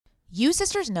You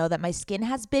sisters know that my skin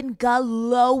has been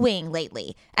glowing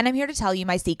lately, and I'm here to tell you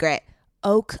my secret.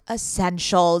 Oak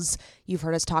Essentials. You've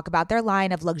heard us talk about their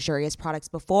line of luxurious products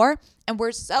before, and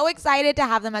we're so excited to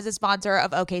have them as a sponsor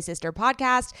of OK Sister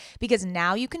Podcast because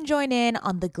now you can join in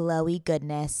on the glowy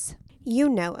goodness. You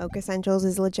know Oak Essentials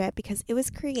is legit because it was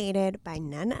created by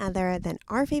none other than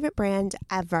our favorite brand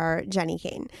ever, Jenni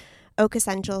Kayne. Oak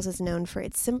Essentials is known for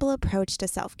its simple approach to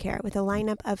self-care with a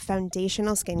lineup of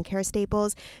foundational skincare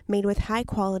staples made with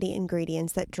high-quality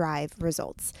ingredients that drive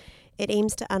results. It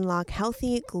aims to unlock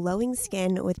healthy, glowing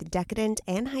skin with decadent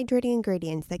and hydrating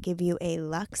ingredients that give you a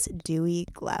luxe, dewy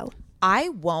glow. I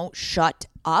won't shut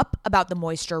up about the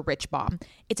Moisture Rich Balm.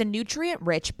 It's a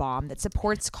nutrient-rich balm that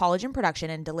supports collagen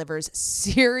production and delivers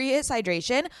serious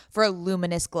hydration for a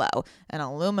luminous glow. And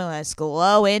a luminous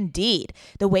glow indeed.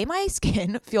 The way my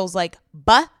skin feels like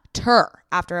butter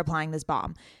after applying this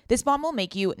balm. This balm will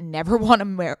make you never want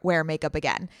to wear makeup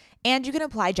again. And you can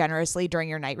apply generously during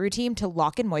your night routine to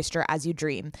lock in moisture as you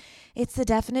dream. It's the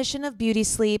definition of beauty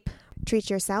sleep.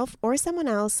 Treat yourself or someone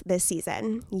else this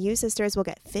season. You sisters will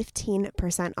get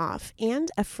 15% off and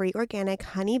a free organic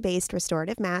honey-based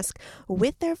restorative mask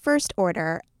with their first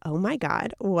order. Oh my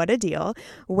God, what a deal.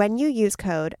 When you use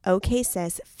code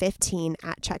OKSIS15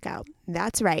 at checkout.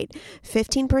 That's right,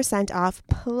 15% off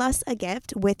plus a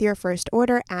gift with your first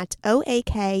order at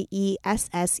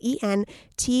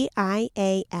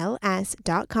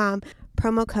OAKESSENTIALS.com.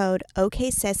 Promo code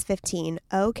OKSIS15,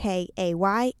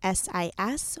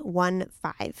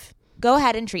 OKAYSIS15. Go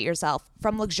ahead and treat yourself.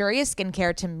 From luxurious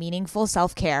skincare to meaningful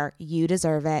self-care, you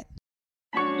deserve it.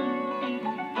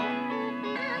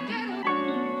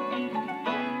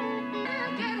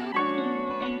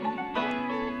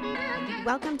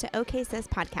 Welcome to OK Sis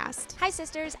Podcast. Hi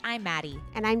sisters, I'm Maddie.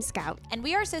 And I'm Scout. And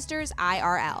we are sisters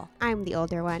IRL. I'm the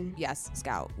older one. Yes,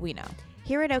 Scout, we know.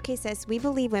 Here at OK Sis, we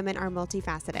believe women are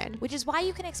multifaceted. Which is why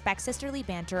you can expect sisterly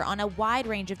banter on a wide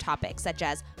range of topics such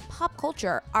as pop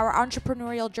culture, our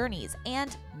entrepreneurial journeys,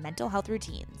 and mental health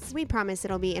routines. We promise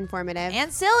it'll be informative.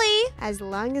 And silly. As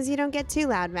long as you don't get too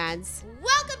loud, Mads.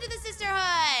 Welcome to the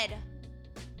sisterhood!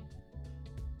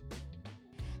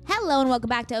 Hello and welcome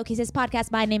back to OK Sis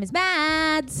Podcast. My name is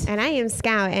Mads. And I am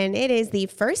Scout, and it is the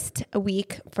first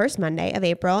Monday of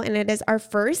April, and it is our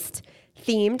first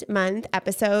themed month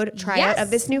episode tryout of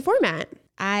this new format.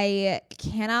 I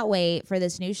cannot wait for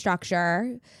this new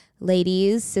structure.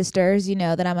 Ladies, sisters, you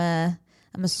know that I'm a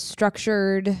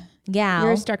structured gal.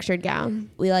 You're a structured gal.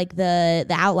 We like the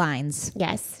outlines.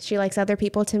 Yes. She likes other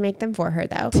people to make them for her,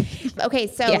 though. Okay,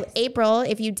 so yes. April,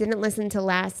 if you didn't listen to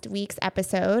last week's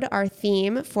episode, our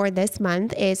theme for this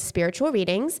month is spiritual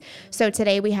readings. So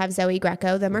today we have Zoe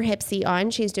Greco, the Merhipsy,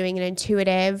 on. She's doing an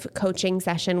intuitive coaching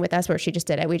session with us where she just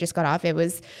did it. We just got off. It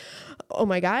was... Oh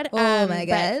my God. Oh my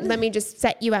God. But let me just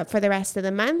set you up for the rest of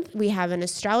the month. We have an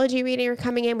astrology reader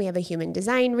coming in. We have a human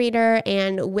design reader.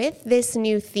 And with this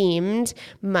new themed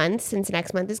month, since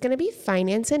next month is going to be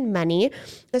finance and money,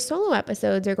 the solo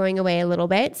episodes are going away a little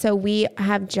bit. So we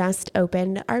have just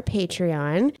opened our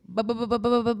Patreon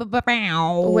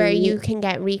where you can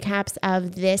get recaps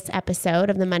of this episode,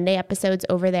 of the Monday episodes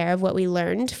over there, of what we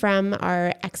learned from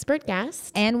our expert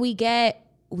guests. And we get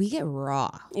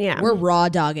raw. Yeah. We're raw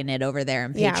dogging it over there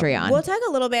in Patreon. Yeah. We'll talk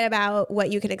a little bit about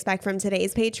what you can expect from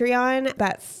today's Patreon.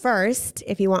 But first,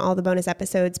 if you want all the bonus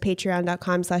episodes,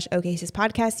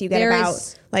 patreon.com/OKSisPodcast. You get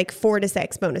about like 4 to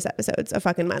 6 bonus episodes a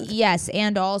fucking month. Yes.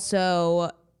 And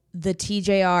also the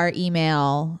TJR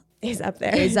email is up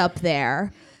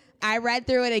there. I read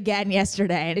through it again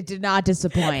yesterday and it did not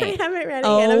disappoint. I haven't read it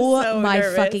yet. I'm so my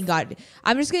nervous. Fucking God.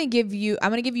 I'm going to give you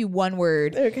one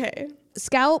word. Okay.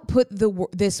 Scout put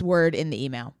this word in the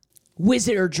email.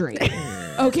 Wizardry.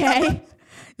 Okay?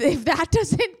 If that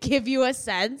doesn't give you a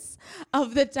sense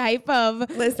of the type of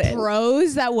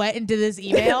prose that went into this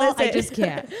email, I just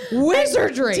can't.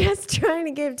 Wizardry. I'm just trying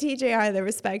to give TJR the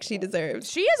respect she deserves.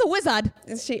 She is a wizard.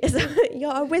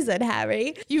 You're a wizard,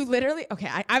 Harry. You literally, okay,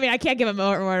 I mean, I can't give a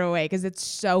more away because it's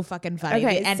so fucking funny.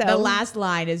 Okay, and the last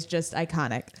line is just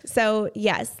iconic. So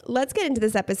yes, let's get into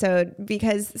this episode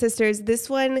because sisters, this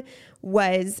one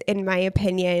was, in my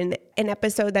opinion, an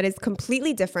episode that is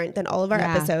completely different than all of our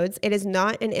episodes. It is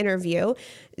not an interview.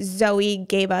 Zoe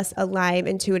gave us a live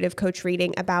intuitive coach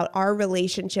reading about our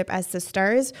relationship as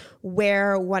sisters,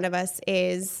 where one of us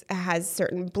has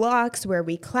certain blocks, where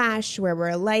we clash, where we're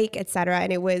alike, etc.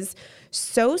 And it was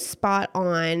so spot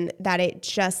on that it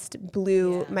just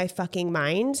blew my fucking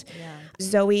mind. Yeah.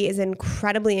 Zoe is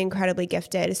incredibly, incredibly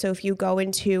gifted. So if you go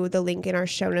into the link in our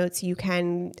show notes, you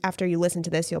can, after you listen to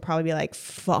this, you'll probably be like,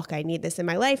 fuck, I need this in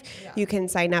my life. Yeah. You can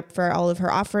sign up for all of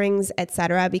her offerings,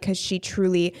 etc., because she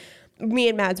truly me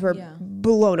and Mads were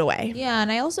blown away. Yeah.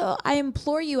 And I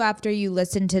implore you, after you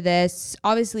listen to this,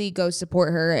 obviously go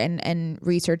support her and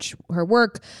research her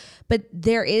work. But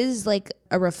there is like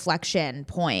a reflection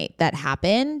point that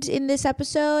happened in this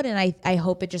episode. And I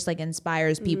hope it just like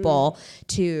inspires people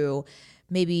to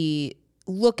maybe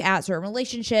look at certain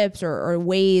relationships or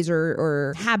ways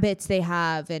or habits they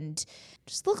have and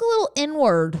just look a little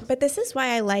inward. But this is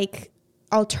why I like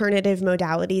alternative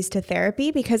modalities to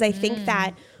therapy, because I think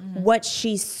that what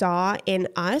she saw in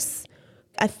us,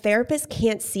 a therapist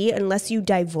can't see unless you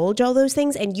divulge all those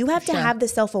things, and you have to have the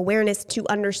self-awareness to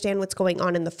understand what's going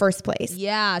on in the first place.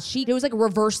 Yeah, it was like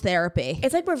reverse therapy.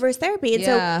 It's like reverse therapy. And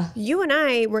so you and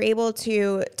I were able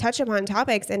to touch upon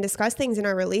topics and discuss things in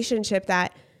our relationship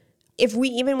that if we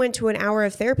even went to an hour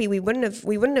of therapy, we wouldn't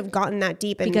have gotten that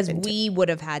deep. Because we would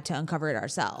have had to uncover it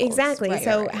ourselves. Exactly. Right,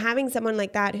 so having someone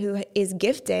like that who is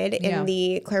gifted in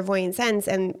the clairvoyant sense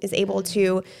and is able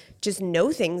to just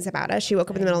know things about us. She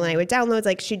woke up in the middle of the night with downloads.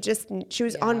 Like she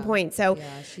was on point. So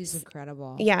she's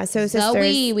incredible. Yeah. So Zoe,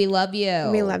 sisters, we love you.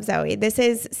 We love Zoe. This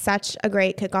is such a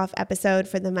great kickoff episode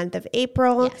for the month of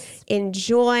April. Yes.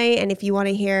 Enjoy. And if you want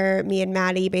to hear me and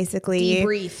Maddie basically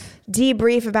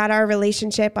debrief about our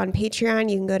relationship on Patreon,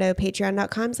 you can go to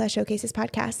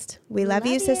patreon.com/showcasespodcast. We love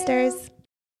you, sisters.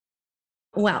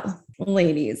 Well,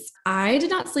 ladies, I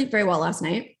did not sleep very well last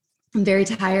night. I'm very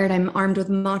tired. I'm armed with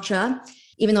matcha,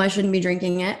 even though I shouldn't be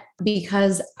drinking it,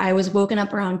 because I was woken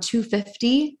up around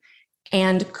 2:50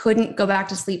 and couldn't go back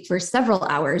to sleep for several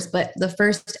hours. But the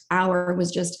first hour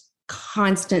was just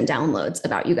constant downloads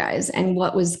about you guys and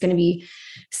what was going to be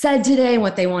said today and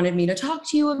what they wanted me to talk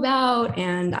to you about.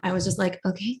 And I was just like,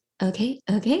 okay.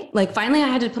 Like finally I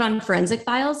had to put on Forensic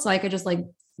Files so I could just like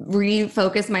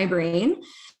refocus my brain.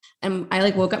 And I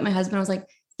like woke up my husband. I was like,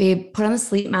 babe, put on the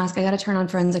sleep mask. I got to turn on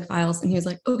Forensic Files. And he was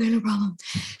like, okay, no problem.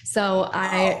 So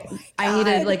I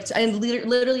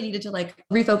literally needed to like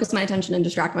refocus my attention and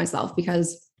distract myself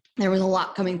because there was a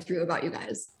lot coming through about you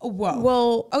guys. Whoa.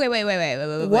 Well, okay, wait.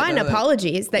 One,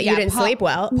 apologies that you didn't sleep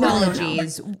well.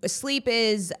 Apologies. No. Sleep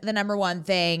is the number one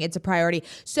thing. It's a priority.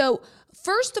 So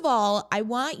first of all, I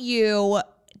want you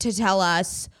to tell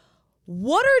us,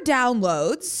 what are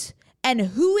downloads? And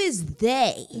who is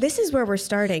they? This is where we're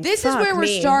starting. Fuck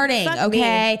starting. Fuck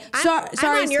okay.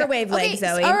 I'm on your wavelength,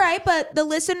 Zoe. All right. But the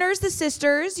listeners, the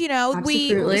sisters,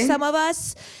 some of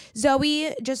us,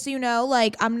 Zoe, just so you know,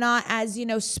 like I'm not as,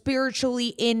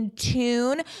 spiritually in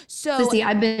tune. So Sissy,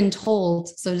 I've been told.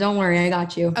 So don't worry. I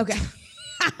got you. Okay.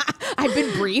 I've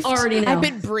been briefed. Already know. I've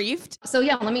been briefed. So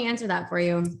yeah, let me answer that for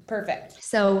you. Perfect.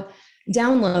 So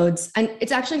downloads. And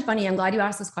it's actually funny. I'm glad you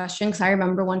asked this question because I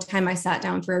remember one time I sat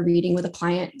down for a reading with a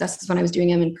client. This is when I was doing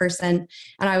them in person.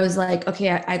 And I was like,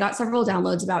 okay, I got several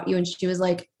downloads about you. And she was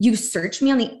like, you searched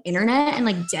me on the internet and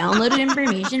like downloaded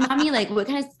information about me? Like, what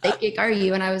kind of psychic are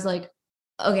you? And I was like,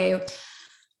 okay,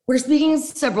 we're speaking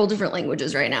several different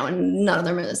languages right now and none of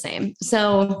them are the same.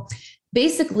 So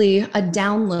basically a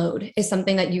download is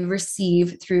something that you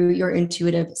receive through your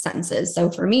intuitive senses. So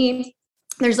for me,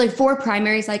 there's like 4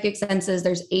 primary psychic senses.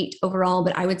 There's 8 overall,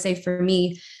 but I would say for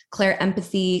me,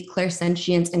 clairempathy,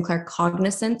 clairsentience, and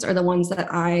claircognizance are the ones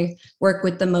that I work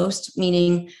with the most,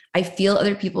 meaning I feel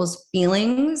other people's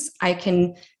feelings. I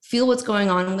can feel what's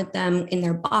going on with them in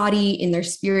their body, in their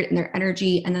spirit, in their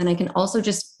energy. And then I can also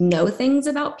just know things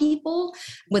about people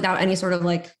without any sort of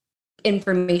like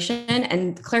information.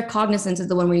 And claircognizance is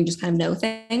the one where you just kind of know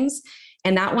things.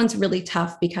 And that one's really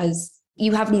tough because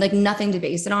you have like nothing to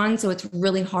base it on. So it's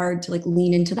really hard to like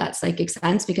lean into that psychic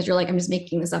sense because you're like, I'm just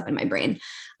making this up in my brain.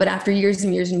 But after years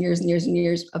and years and years and years and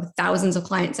years of thousands of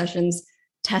client sessions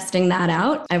testing that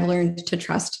out, I've learned to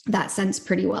trust that sense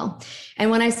pretty well. And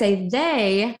when I say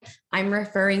they, I'm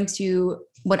referring to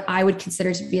what I would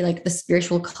consider to be like the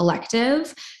spiritual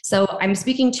collective. So I'm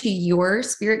speaking to your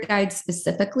spirit guides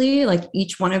specifically, like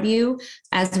each one of you,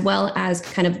 as well as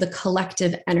kind of the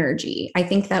collective energy. I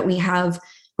think that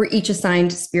we're each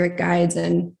assigned spirit guides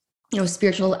and,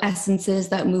 spiritual essences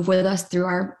that move with us through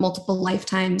our multiple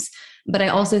lifetimes. But I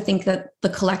also think that the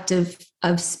collective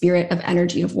of spirit, of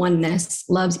energy, of oneness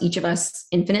loves each of us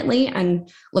infinitely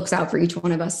and looks out for each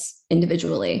one of us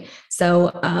individually.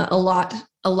 So a lot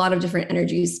of different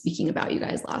energies speaking about you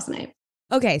guys last night.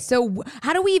 Okay. So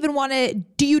how do we even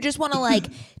do you just want to like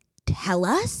tell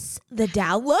us the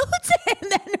downloads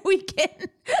and then we can?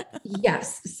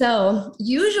 Yes. So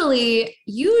usually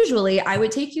I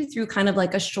would take you through kind of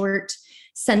like a short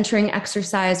centering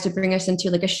exercise to bring us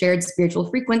into like a shared spiritual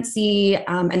frequency.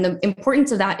 And the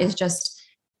importance of that is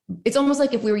it's almost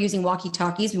like if we were using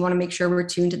walkie-talkies, we want to make sure we're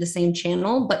tuned to the same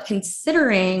channel, but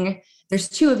considering there's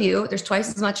two of you, there's twice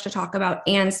as much to talk about,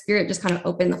 and Spirit just kind of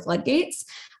opened the floodgates.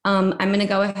 I'm going to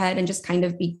go ahead and just kind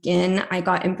of begin. I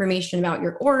got information about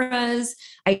your auras.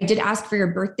 I did ask for your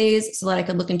birthdays so that I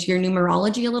could look into your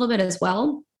numerology a little bit as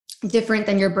well. Different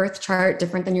than your birth chart,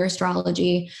 different than your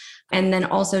astrology. And then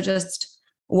also just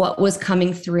what was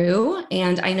coming through.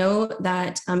 And I know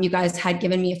that you guys had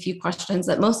given me a few questions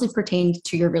that mostly pertained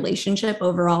to your relationship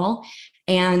overall.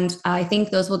 And I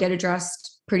think those will get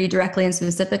addressed pretty directly and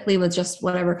specifically with just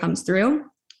whatever comes through.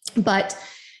 But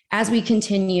as we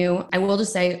continue, I will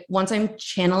just say, once I'm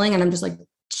channeling and I'm just like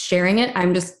sharing it,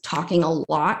 I'm just talking a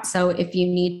lot. So if you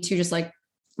need to just like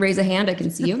raise a hand, I can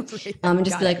see you, and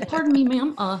just be like, pardon me,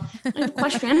 ma'am, I have a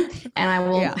question. And I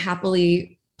will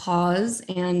happily pause,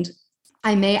 and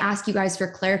I may ask you guys for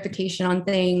clarification on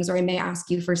things, or I may ask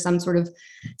you for some sort of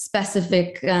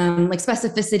specific, like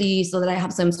specificity, so that I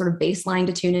have some sort of baseline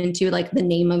to tune into, like the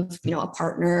name of, you know, a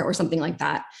partner or something like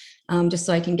that. Just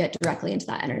so I can get directly into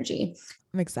that energy.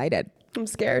 I'm excited. I'm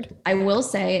scared. I will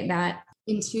say that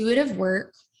intuitive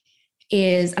work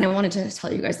is, and I wanted to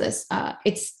tell you guys this,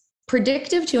 it's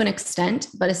predictive to an extent,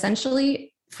 but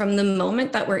essentially from the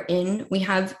moment that we're in, we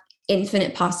have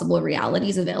infinite possible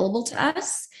realities available to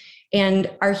us.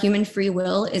 And our human free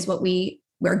will is what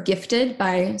we're gifted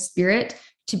by Spirit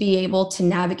to be able to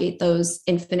navigate those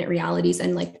infinite realities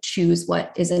and like choose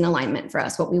what is in alignment for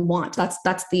us, what we want.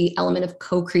 That's the element of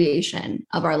co-creation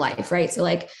of our life, right? So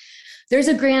like there's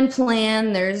a grand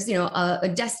plan, there's, you know, a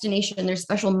destination, there's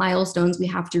special milestones we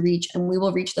have to reach, and we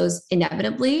will reach those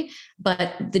inevitably.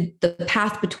 But the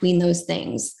path between those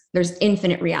things, there's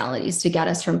infinite realities to get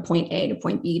us from point A to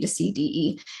point B to C, D,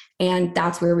 E. And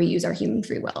that's where we use our human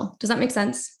free will. Does that make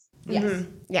sense? Yes.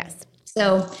 Yes.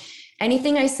 So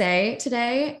anything I say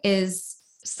today is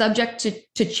subject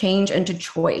to change and to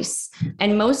choice.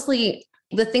 And mostly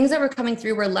the things that were coming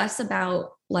through were less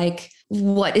about like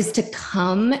what is to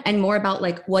come and more about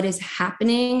like what is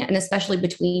happening, and especially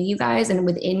between you guys and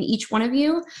within each one of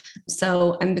you.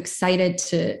 So I'm excited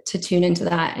to tune into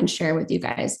that and share with you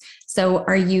guys. So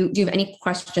do you have any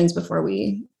questions before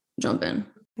we jump in?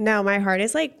 No, my heart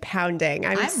is like pounding.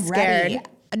 I'm scared. Ready.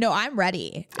 No, I'm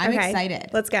ready. I'm excited.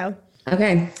 Let's go.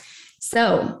 Okay.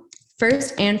 So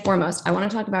first and foremost, I want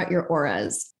to talk about your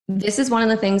auras. This is one of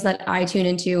the things that I tune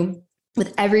into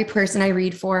with every person I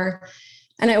read for.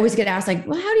 And I always get asked like,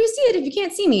 well, how do you see it if you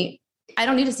can't see me? I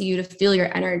don't need to see you to feel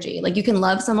your energy. Like you can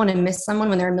love someone and miss someone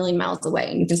when they're a million miles away,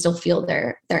 and you can still feel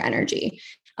their energy.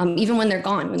 Even when they're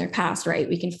gone, when they're past, right?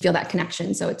 We can feel that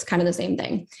connection. So it's kind of the same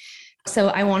thing. So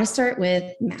I want to start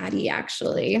with Maddie,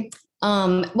 actually.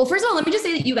 Well, first of all, let me just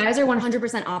say that you guys are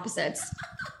 100% opposites.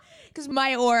 Because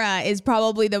my aura is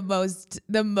probably the most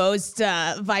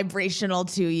vibrational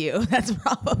to you. That's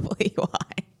probably why.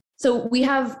 So we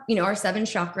have, you know, our 7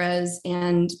 chakras,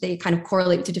 and they kind of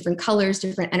correlate to different colors,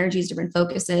 different energies, different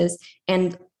focuses.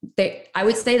 And I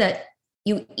would say that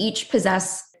you each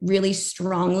possess really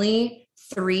strongly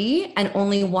 3, and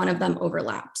only one of them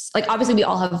overlaps. Like obviously we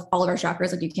all have all of our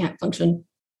chakras, like you can't function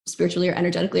spiritually or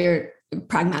energetically or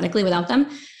pragmatically without them.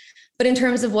 But in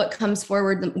terms of what comes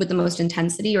forward with the most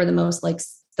intensity or the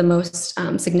most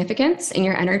significance in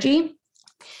your energy.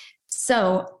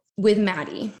 So with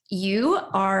Maddie, you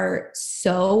are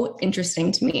so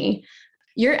interesting to me.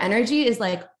 Your energy is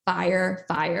like fire,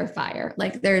 fire, fire.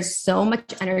 Like there's so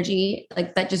much energy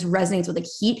like that just resonates with like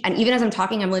heat. And even as I'm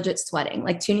talking, I'm legit sweating,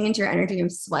 like tuning into your energy. I'm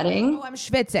sweating. Oh, I'm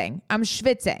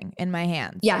schwitzing in my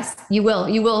hands. Yes, you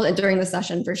will during the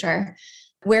session for sure.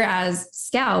 Whereas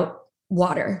Scout,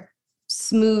 water,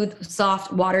 smooth,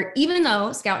 soft water, even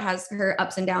though Scout has her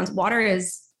ups and downs, water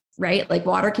is right. Like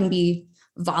water can be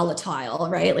volatile,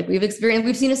 right? Like we've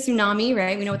seen a tsunami,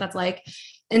 right? We know what that's like.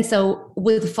 And so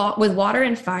with water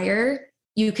and fire,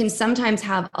 you can sometimes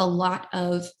have a lot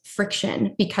of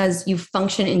friction because you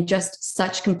function in just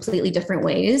such completely different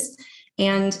ways.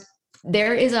 And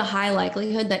there is a high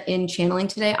likelihood that in channeling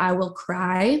today, I will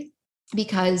cry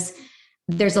because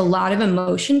there's a lot of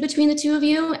emotion between the two of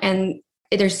you. And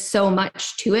there's so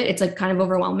much to it. It's like kind of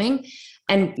overwhelming.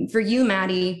 And for you,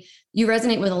 Maddie, you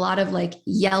resonate with a lot of like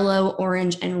yellow,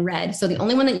 orange, and red. So the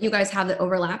only one that you guys have that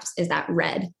overlaps is that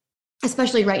red,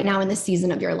 especially right now in this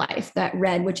season of your life, that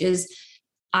red, which is,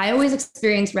 I always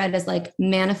experience red as like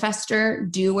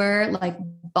manifester, doer, like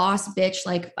boss bitch.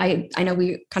 Like I know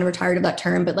we kind of are tired of that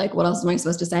term, but like, what else am I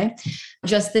supposed to say?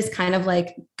 Just this kind of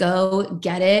like, go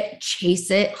get it, chase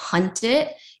it, hunt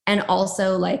it, and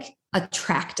also like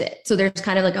attract it. So there's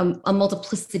kind of like a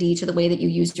multiplicity to the way that you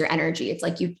use your energy. It's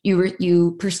like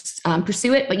you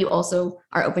pursue it, but you also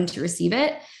are open to receive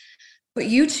it. But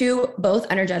you two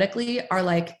both energetically are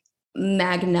like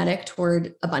magnetic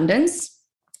toward abundance.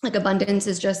 Like abundance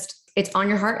is just, it's on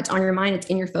your heart, it's on your mind, it's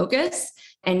in your focus,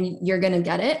 and you're going to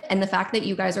get it. And the fact that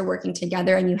you guys are working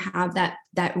together and you have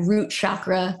that root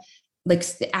chakra, like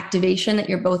the activation that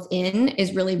you're both in,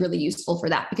 is really, really useful for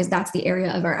that, because that's the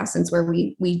area of our essence where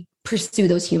we pursue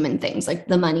those human things, like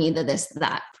the money, the this,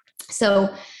 that.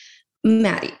 So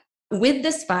Maddie, with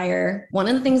this fire, one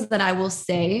of the things that I will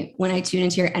say when I tune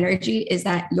into your energy is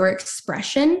that your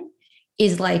expression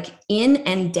is like in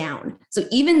and down. So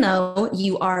even though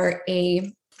you are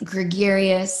a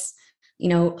gregarious,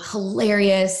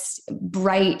 hilarious,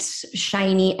 bright,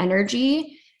 shiny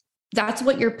energy, that's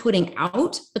what you're putting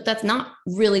out, but that's not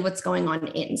really what's going on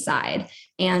inside.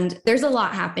 And there's a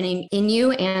lot happening in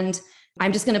you. And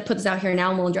I'm just going to put this out here now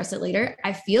and we'll address it later.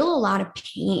 I feel a lot of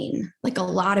pain, like a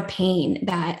lot of pain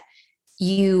that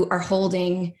you are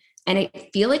holding. And I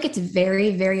feel like it's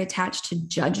very, very attached to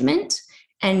judgment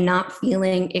and not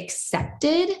feeling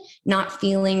accepted, not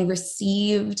feeling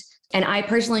received. And I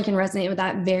personally can resonate with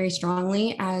that very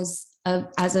strongly as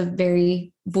a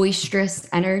very boisterous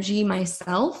energy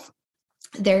myself.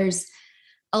 There's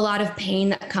a lot of pain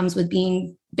that comes with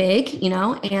being big,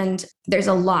 and there's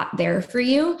a lot there for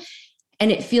you.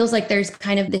 And it feels like there's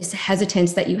kind of this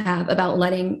hesitance that you have about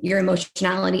letting your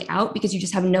emotionality out because you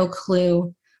just have no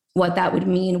clue what that would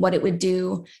mean, what it would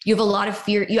do. You have a lot of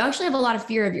fear. You actually have a lot of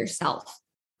fear of yourself.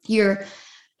 You're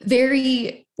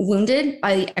very wounded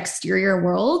by the exterior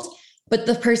world, but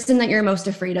the person that you're most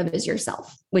afraid of is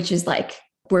yourself, which is like,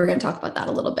 we're going to talk about that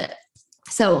a little bit.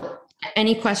 So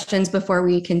any questions before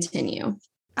we continue?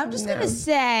 I'm just going to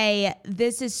say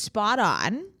this is spot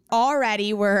on.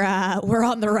 Already we're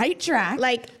on the right track.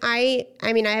 Like I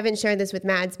mean, I haven't shared this with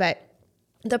Mads, but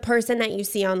the person that you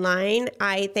see online,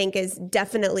 I think is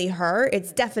definitely her.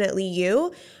 It's definitely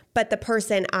you. But the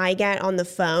person I get on the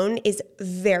phone is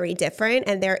very different.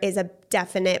 And there is a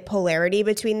definite polarity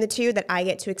between the two that I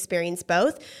get to experience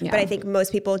both. Yeah. But I think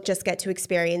most people just get to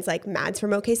experience like Mads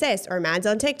from OK Sis or Mads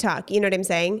on TikTok. You know what I'm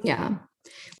saying? Yeah.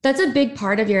 That's a big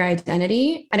part of your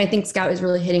identity. And I think Scout is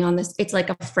really hitting on this. It's like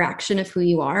a fraction of who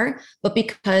you are, but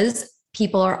because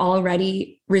people are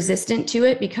already resistant to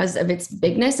it because of its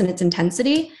bigness and its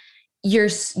intensity, you're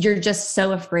just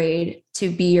so afraid to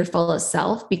be your fullest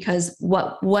self, because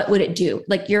what would it do?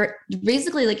 Like you're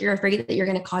basically like, you're afraid that you're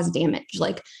going to cause damage.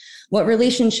 Like what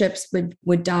relationships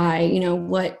would die,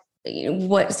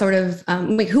 what sort of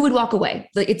like who would walk away?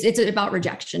 Like it's about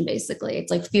rejection. Basically,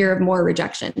 it's like fear of more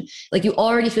rejection. Like you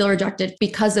already feel rejected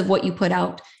because of what you put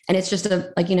out, and it's just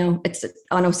it's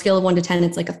on a scale of 1 to 10,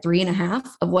 it's like a 3.5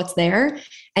 of what's there,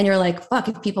 and you're like, fuck,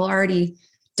 if people already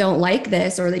don't like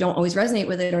this, or they don't always resonate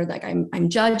with it, or like I'm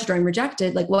judged or I'm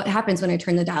rejected, like what happens when I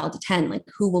turn the dial to 10? Like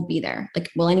who will be there? Like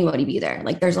will anybody be there?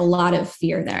 Like there's a lot of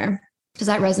fear there. Does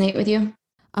that resonate with you?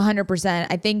 100%.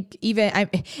 I think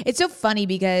it's so funny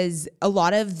because a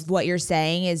lot of what you're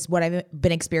saying is what I've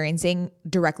been experiencing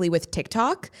directly with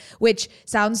TikTok, which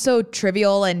sounds so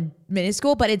trivial and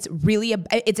minuscule, but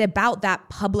it's about that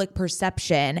public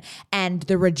perception and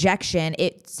the rejection.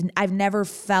 I've never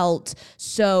felt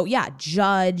so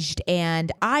judged,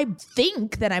 and I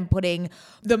think that I'm putting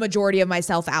the majority of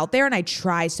myself out there and I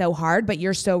try so hard, but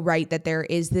you're so right that there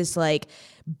is this like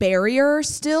barrier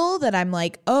still that I'm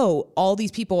like, oh, all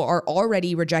these people are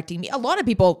already rejecting me. A lot of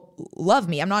people love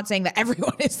me. I'm not saying that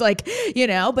everyone is like,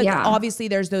 but obviously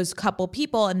there's those couple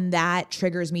people, and that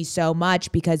triggers me so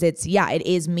much because it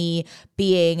is me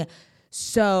being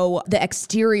so the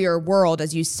exterior world,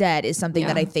 as you said, is something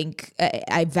that I think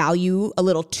I value a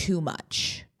little too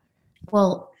much.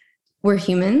 Well, we're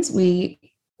humans. We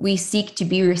seek to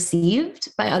be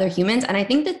received by other humans. And I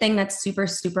think the thing that's super,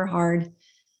 super hard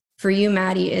for you,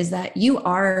 Maddie, is that you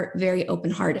are very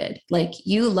open-hearted. Like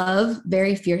you love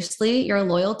very fiercely. Your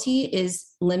loyalty is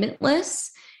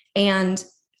limitless. And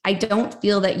I don't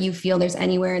feel that you feel there's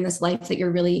anywhere in this life that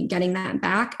you're really getting that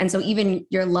back. And so even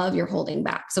your love, you're holding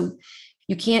back. So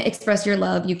you can't express your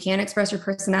love. You can't express your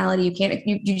personality.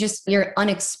 You're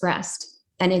unexpressed.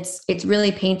 And it's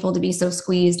really painful to be so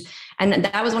squeezed. And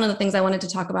that was one of the things I wanted to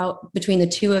talk about between the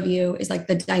two of you, is like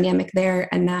the dynamic there.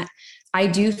 And that I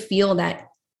do feel that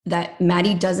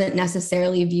Maddie doesn't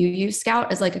necessarily view you,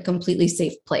 Scout, as like a completely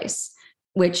safe place,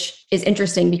 which is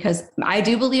interesting because I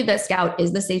do believe that Scout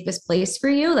is the safest place for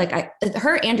you. Like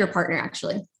her and your partner,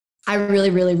 actually. I really,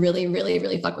 really, really, really,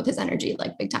 really fuck with his energy,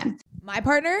 like big time. My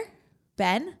partner,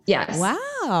 Ben? Yes.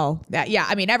 Wow. Yeah.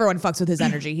 I mean, everyone fucks with his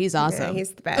energy. He's awesome. Yeah,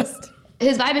 he's the best.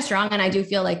 His vibe is strong, and I do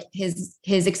feel like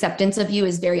his acceptance of you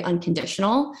is very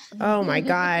unconditional. Oh my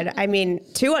God. I mean,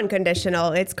 too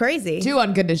unconditional. It's crazy. Too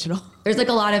unconditional. There's like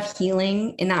a lot of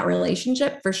healing in that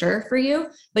relationship for sure for you.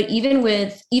 But even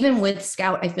with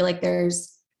Scout, I feel like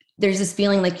there's there's this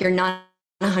feeling like you're not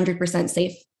 100%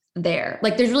 safe there.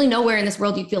 Like there's really nowhere in this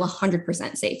world you feel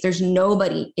 100% safe. There's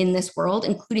nobody in this world,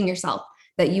 including yourself,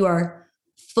 that you are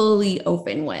fully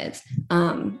open with.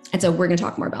 And so we're going to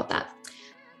talk more about that.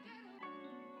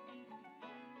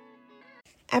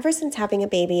 Ever since having a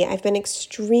baby, I've been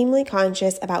extremely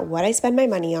conscious about what I spend my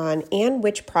money on and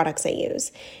which products I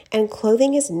use. And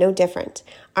clothing is no different.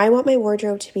 I want my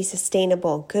wardrobe to be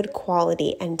sustainable, good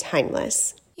quality, and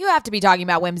timeless. You have to be talking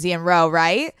about Whimsy and Row,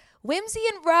 right? Whimsy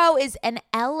and Row is an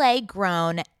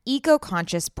LA-grown,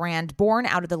 eco-conscious brand born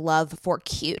out of the love for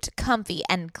cute, comfy,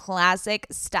 and classic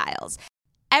styles.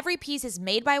 Every piece is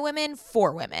made by women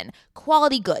for women.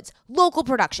 Quality goods, local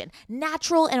production,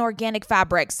 natural and organic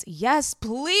fabrics. Yes,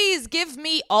 please give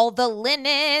me all the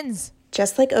linens.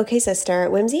 Just like OK Sister,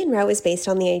 Whimsy and Row is based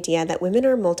on the idea that women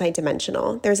are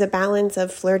multidimensional. There's a balance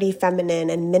of flirty feminine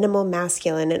and minimal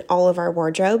masculine in all of our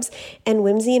wardrobes, and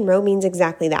Whimsy and Row means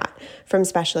exactly that. From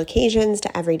special occasions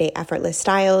to everyday effortless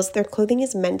styles, their clothing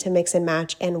is meant to mix and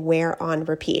match and wear on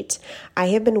repeat. I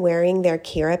have been wearing their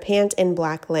Kira pant in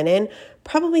black linen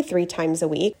probably 3 times a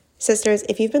week. Sisters,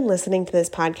 if you've been listening to this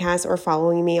podcast or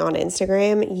following me on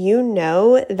Instagram, you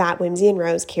know that Whimsy and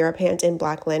Row's Kira pant in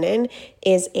black linen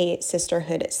is a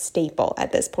sisterhood staple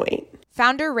at this point.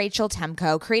 Founder Rachel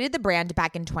Temko created the brand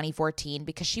back in 2014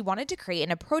 because she wanted to create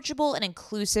an approachable and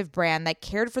inclusive brand that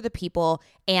cared for the people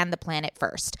and the planet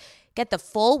first. Get the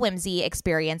full Whimsy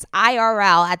experience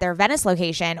IRL at their Venice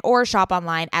location or shop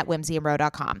online at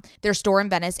whimsyandrow.com. Their store in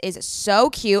Venice is so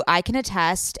cute, I can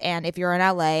attest, and if you're in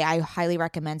LA, I highly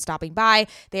recommend stopping by.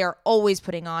 They are always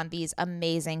putting on these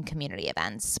amazing community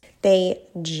events. They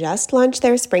just launched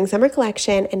their spring-summer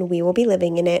collection, and we will be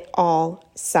living in it all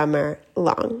summer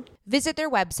long. Visit their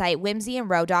website,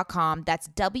 whimsyandrow.com. That's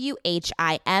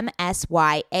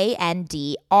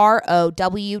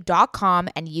WHIMSYANDROW.com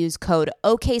and use code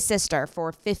OKSister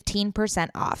for 15%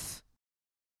 off.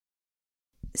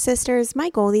 Sisters, my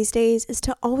goal these days is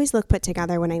to always look put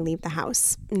together when I leave the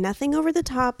house. Nothing over the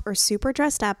top or super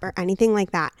dressed up or anything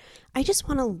like that. I just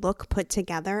want to look put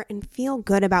together and feel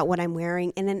good about what I'm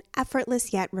wearing in an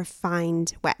effortless yet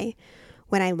refined way.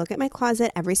 When I look at my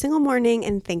closet every single morning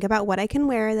and think about what I can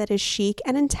wear that is chic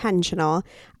and intentional,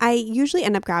 I usually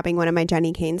end up grabbing one of my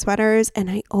Jenni Kayne sweaters,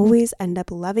 and I always end up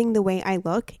loving the way I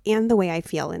look and the way I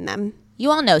feel in them.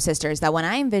 You all know, sisters, that when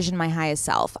I envision my highest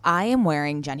self, I am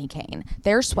wearing Jenni Kayne.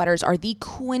 Their sweaters are the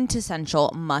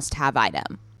quintessential must-have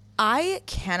item. I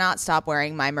cannot stop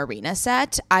wearing my Marina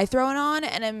set. I throw it on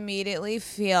and immediately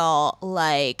feel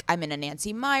like I'm in a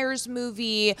Nancy Meyers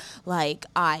movie, like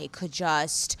I could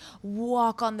just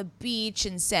walk on the beach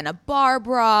in Santa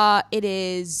Barbara. It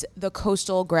is the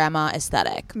coastal grandma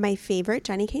aesthetic. My favorite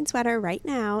Jenni Kayne sweater right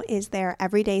now is their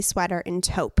everyday sweater in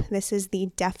taupe. This is the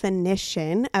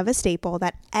definition of a staple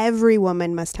that every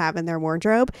woman must have in their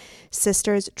wardrobe.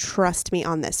 Sisters, trust me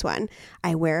on this one.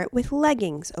 I wear it with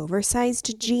leggings,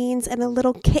 oversized jeans, and a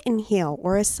little kitten heel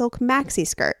or a silk maxi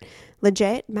skirt.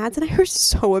 Legit, Mads and I are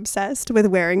so obsessed with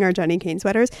wearing our Jenni Kayne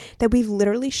sweaters that we've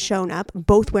literally shown up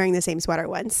both wearing the same sweater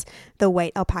once. The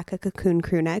white alpaca cocoon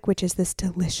crew neck, which is this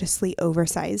deliciously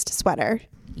oversized sweater.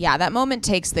 Yeah, that moment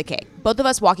takes the cake. Both of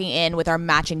us walking in with our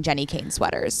matching Jenni Kayne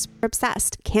sweaters. We're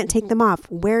obsessed. Can't take them off.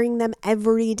 Wearing them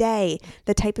every day.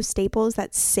 The type of staples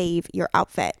that save your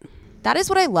outfit. That is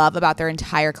what I love about their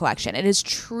entire collection. It is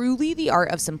truly the art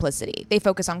of simplicity. They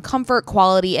focus on comfort,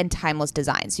 quality, and timeless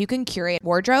designs. You can curate a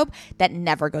wardrobe that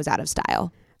never goes out of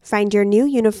style. Find your new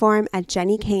uniform at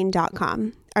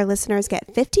jennikayne.com. Our listeners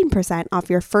get 15% off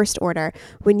your first order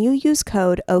when you use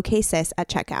code OKSIS at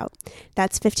checkout.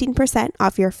 That's 15%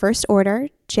 off your first order,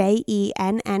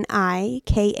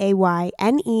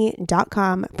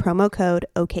 JENNIKAYNE.com, promo code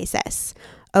OKSIS.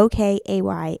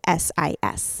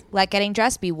 OKAYSIS. Let getting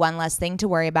dressed be one less thing to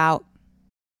worry about.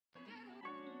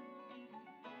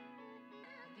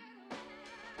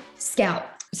 Scout.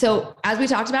 So as we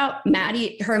talked about,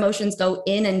 Maddie, her emotions go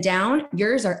in and down.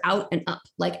 Yours are out and up,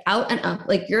 like out and up,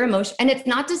 like your emotion. And it's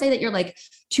not to say that you're like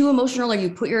too emotional or you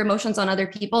put your emotions on other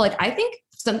people. Like I think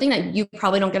something that you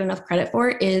probably don't get enough credit for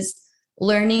is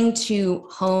learning to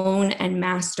hone and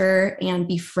master and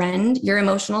befriend your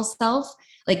emotional self.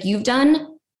 Like you've done.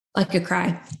 I could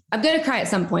cry. I'm going to cry at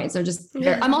some point. So just,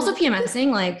 I'm also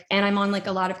PMSing, like, and I'm on like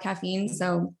a lot of caffeine.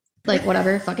 So like,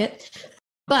 whatever, fuck it.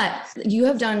 But you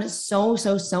have done so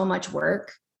much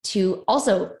work to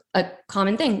also a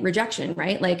common thing, rejection,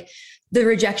 right? Like the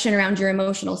rejection around your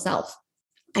emotional self.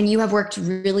 And you have worked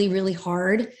really, really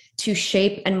hard to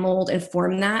shape and mold and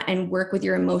form that and work with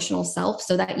your emotional self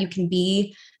so that you can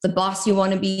be the boss you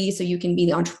want to be, so you can be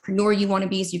the entrepreneur you want to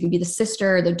be, so you can be the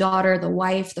sister, the daughter, the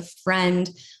wife, the friend,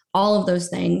 all of those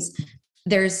things.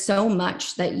 There's so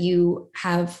much that you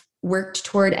have worked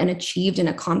toward and achieved and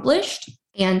accomplished.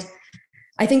 And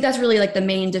I think that's really like the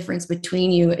main difference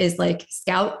between you is like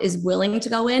Scout is willing to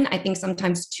go in. I think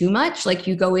sometimes too much, like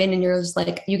you go in and you're just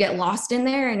like, you get lost in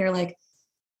there and you're like,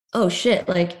 oh shit,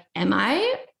 like, am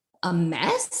I a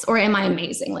mess or am I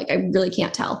amazing? Like, I really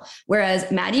can't tell.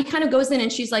 Whereas Maddie kind of goes in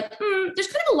and she's like, there's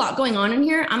kind of a lot going on in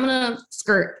here. I'm going to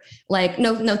skirt, like,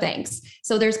 no, thanks.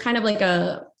 So there's kind of like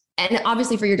and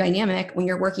obviously for your dynamic, when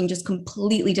you're working just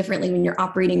completely differently, when you're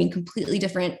operating in completely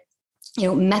different,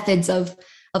 methods of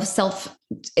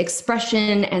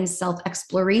self-expression and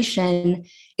self-exploration,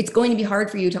 it's going to be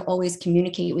hard for you to always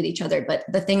communicate with each other. But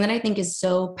the thing that I think is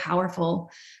so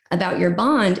powerful about your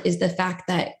bond is the fact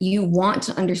that you want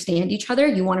to understand each other.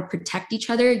 You want to protect each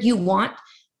other.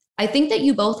 I think that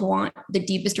you both want the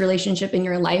deepest relationship in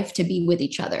your life to be with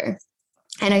each other.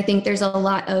 And I think there's a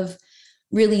lot of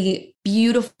really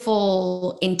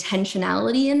beautiful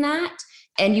intentionality in that.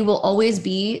 And you will always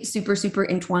be super, super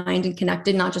entwined and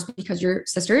connected, not just because you're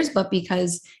sisters, but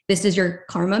because this is your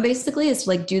karma, basically, is to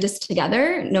like do this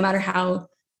together, no matter how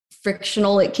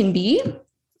frictional it can be.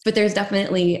 But there's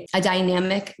definitely a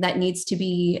dynamic that needs to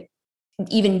be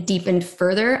even deepened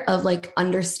further of like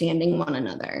understanding one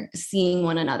another, seeing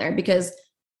one another, because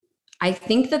I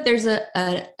think that there's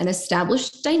an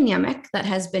established dynamic that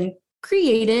has been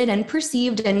created and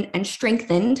perceived and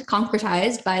strengthened,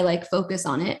 concretized by like focus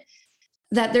on it,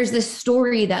 that there's this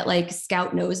story that like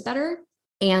Scout knows better.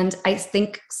 And I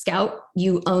think Scout,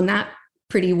 you own that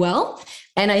pretty well.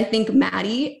 And I think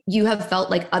Maddie, you have felt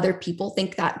like other people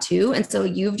think that too. And so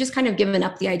you've just kind of given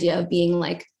up the idea of being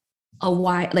like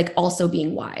like also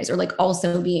being wise or like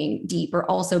also being deep or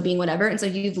also being whatever. And so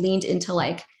you've leaned into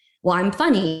like, well, I'm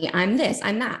funny, I'm this,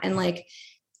 I'm that. And like,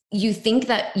 you think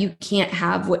that you can't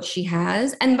have what she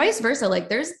has, and vice versa. Like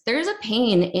there's a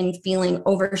pain in feeling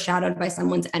overshadowed by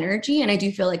someone's energy. And I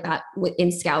do feel like that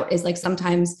in Scout is like,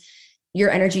 sometimes your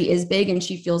energy is big and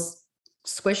she feels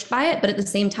squished by it. But at the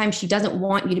same time, she doesn't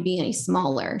want you to be any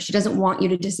smaller. She doesn't want you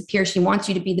to disappear. She wants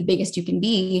you to be the biggest you can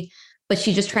be, but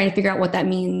she's just trying to figure out what that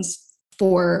means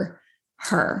for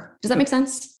her. Does that make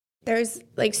sense? There's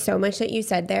like so much that you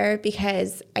said there,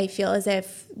 because I feel as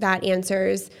if that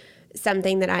answers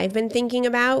something that I've been thinking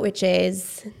about, which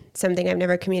is something I've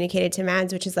never communicated to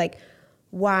Mads, which is like,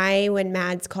 why when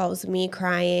Mads calls me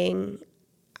crying,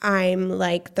 I'm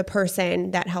like the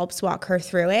person that helps walk her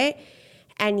through it.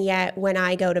 And yet when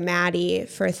I go to Maddie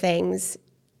for things,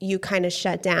 you kind of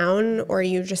shut down, or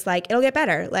you just like, it'll get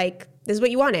better. Like, this is what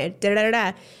you wanted,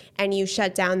 da-da-da-da. And you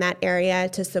shut down that area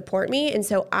to support me. And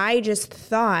so I just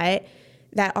thought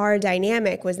that our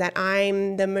dynamic was that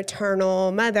I'm the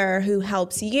maternal mother who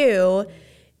helps you,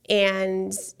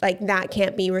 and like that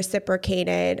can't be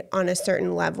reciprocated on a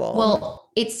certain level. Well,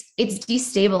 it's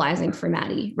destabilizing for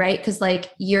Maddie, right? Because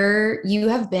like you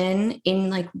have been in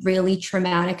like really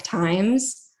traumatic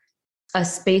times, a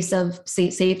space of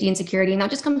safety and security, and that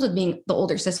just comes with being the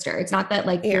older sister. It's not that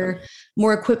like you're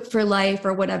more equipped for life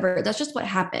or whatever. That's just what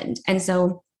happened. And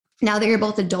so now that you're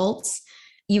both adults,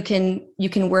 you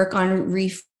can work on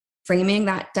reframing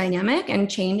that dynamic and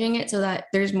changing it so that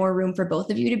there's more room for both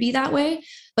of you to be that way.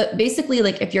 But basically,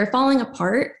 like if you're falling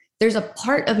apart, there's a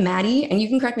part of Maddie, and you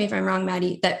can correct me if I'm wrong,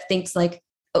 Maddie, that thinks like,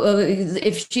 oh,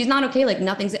 if she's not okay, like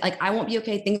nothing's like, I won't be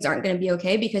okay. Things aren't going to be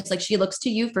okay, because like she looks to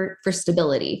you for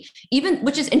stability, even,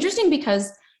 which is interesting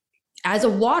because as a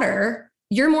water,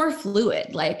 you're more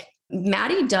fluid. Like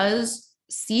Maddie does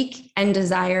seek and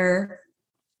desire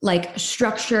like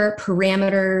structure,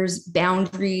 parameters,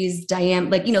 boundaries,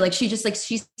 like she just like,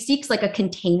 she seeks like a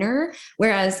container.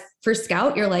 Whereas for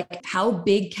Scout, you're like, how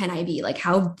big can I be? Like,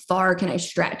 how far can I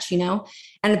stretch,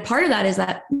 And part of that is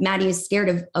that Maddie is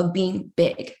scared of being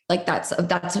big. Like that's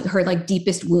her like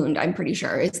deepest wound. I'm pretty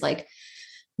sure it's like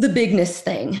the bigness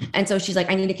thing. And so she's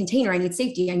like, I need a container. I need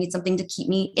safety. I need something to keep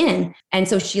me in. And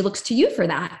so she looks to you for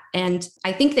that. And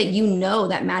I think that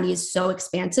that Maddie is so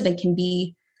expansive and can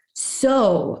be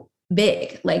so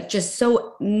big, like just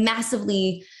so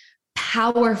massively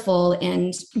powerful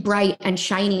and bright and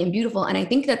shiny and beautiful. And I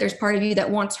think that there's part of you that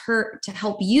wants her to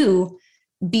help you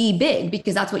be big,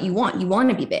 because that's what you want. You want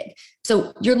to be big.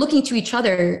 So you're looking to each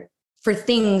other for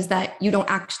things that you don't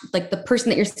actually, like the person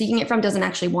that you're seeking it from doesn't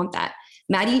actually want that.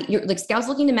 Maddie, you're like, Scout's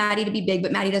looking to Maddie to be big,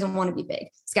 but Maddie doesn't want to be big.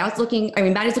 Maddie's looking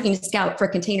to Scout for a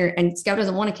container, and Scout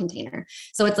doesn't want a container.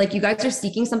 So it's like you guys are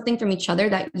seeking something from each other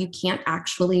that you can't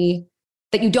actually,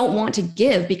 that you don't want to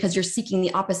give, because you're seeking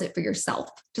the opposite for yourself.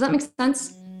 Does that make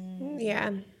sense? Yeah.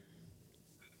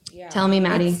 Tell me,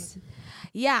 Maddie.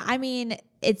 Yeah. I mean,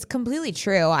 It's completely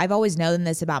true. I've always known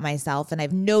this about myself, and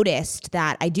I've noticed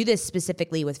that I do this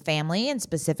specifically with family and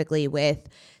specifically with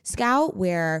Scout,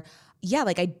 where, yeah,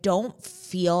 like I don't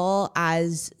feel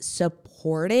as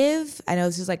supportive. I know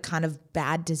this is like kind of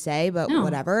bad to say, but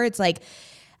whatever. It's like,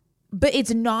 but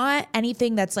it's not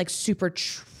anything that's like super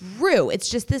true. It's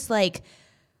just this like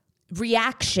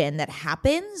reaction that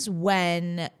happens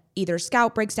when either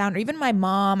Scout breaks down or even my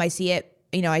mom. I see it,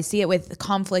 you know, I see it with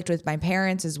conflict with my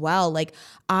parents as well. Like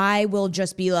I will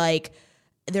just be like,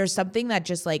 there's something that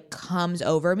just like comes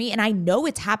over me, and I know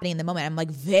it's happening in the moment. I'm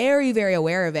like very, very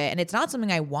aware of it. And it's not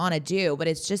something I want to do, but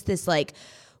it's just this like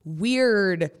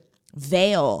weird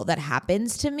veil that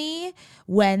happens to me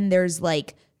when there's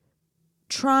like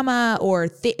trauma or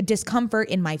discomfort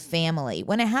in my family.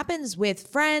 When it happens with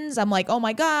friends, I'm like, oh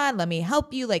my God, let me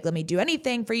help you. Like, let me do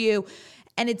anything for you.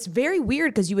 And it's very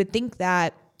weird because you would think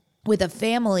that with a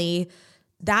family,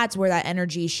 that's where that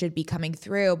energy should be coming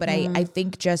through. But I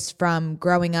think just from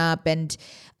growing up and,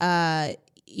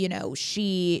 you know,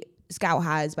 Scout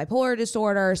has bipolar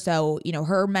disorder. So, you know,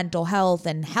 her mental health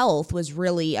and health was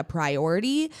really a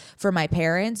priority for my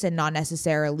parents and not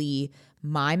necessarily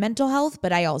my mental health,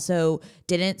 but I also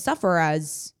didn't suffer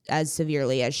as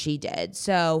severely as she did.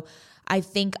 So I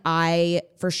think I,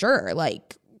 for sure,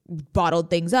 like bottled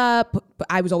things up.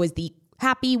 I was always the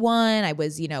happy one. I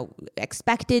was, you know,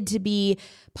 expected to be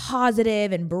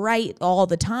positive and bright all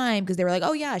the time because they were like,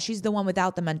 oh yeah, she's the one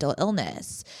without the mental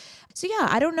illness. So yeah,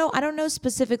 I don't know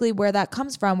specifically where that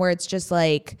comes from, where it's just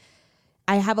like,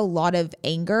 I have a lot of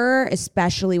anger,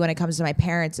 especially when it comes to my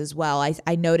parents as well.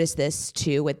 I noticed this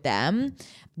too with them,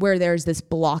 where there's this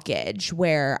blockage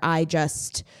where I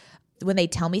just, when they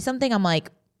tell me something, I'm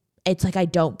like, it's like I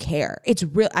don't care. It's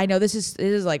real. I know this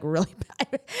is like really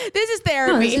bad. This is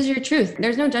therapy. No, this is your truth.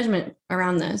 There's no judgment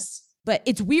around this. But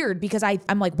it's weird because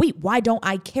I'm like, wait, why don't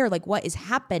I care? Like, what is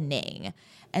happening?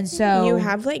 And so you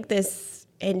have like this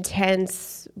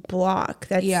intense block.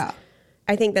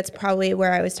 I think that's probably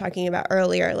where I was talking about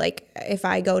earlier. Like if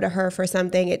I go to her for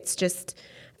something, it's just,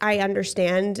 I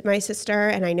understand my sister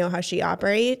and I know how she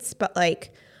operates, but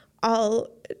like I'll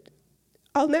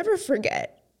never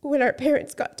forget when our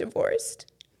parents got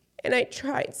divorced and I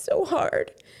tried so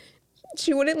hard.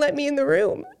 She wouldn't let me in the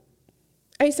room.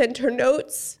 I sent her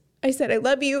notes. I said, I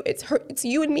love you. It's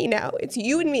you and me now. It's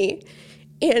you and me.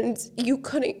 And you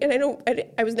couldn't,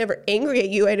 and I was never angry at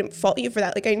you. I didn't fault you for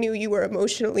that. Like I knew you were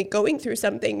emotionally going through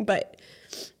something, but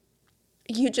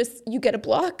you get a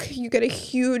block. You get a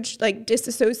huge like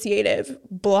disassociative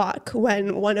block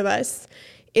when one of us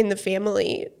in the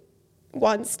family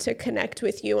wants to connect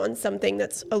with you on something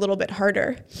that's a little bit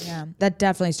harder. Yeah, that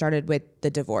definitely started with the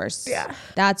divorce. Yeah.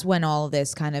 That's when all of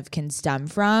this kind of can stem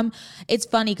from. It's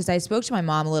funny because I spoke to my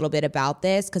mom a little bit about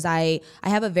this because I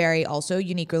have a very also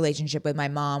unique relationship with my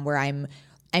mom where I'm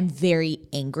very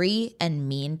angry and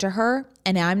mean to her.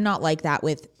 And I'm not like that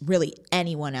with really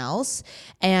anyone else.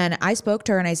 And I spoke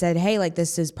to her and I said, hey, like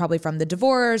this is probably from the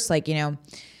divorce. Like, you know,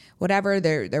 whatever,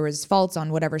 there was faults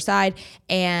on whatever side,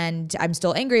 and I'm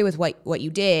still angry with what you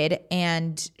did.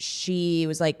 And she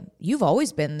was like, you've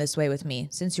always been this way with me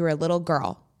since you were a little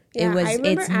girl. Yeah,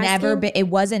 It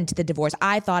wasn't the divorce.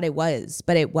 I thought it was,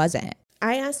 but it wasn't.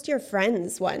 I asked your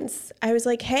friends once, I was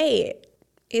like, hey,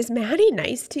 is Maddie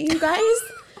nice to you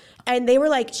guys? And they were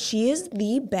like, she is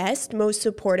the best, most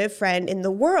supportive friend in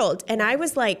the world. And I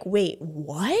was like, wait,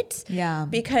 what? Yeah.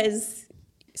 Because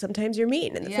sometimes you're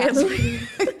mean in the family.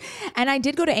 And I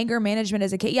did go to anger management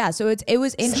as a kid. Yeah, so it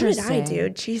was interesting. So did I,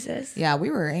 dude. Jesus. Yeah,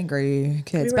 we were angry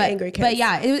kids. Angry kids. But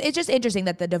yeah, it's just interesting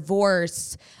that the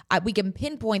divorce, we can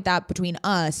pinpoint that between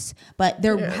us, but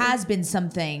there has been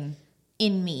something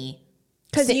in me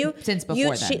since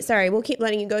before then. Sorry, we'll keep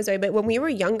letting you go, Zoe, but when we were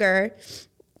younger,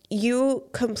 you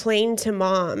complained to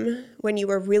mom when you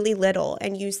were really little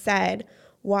and you said,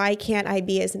 why can't I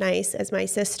be as nice as my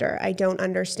sister? I don't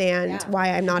understand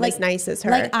why I'm not as nice as her.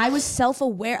 Like I was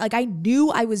self-aware. Like I knew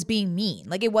I was being mean.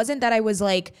 Like it wasn't that I was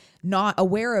like not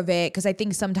aware of it, because I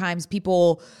think sometimes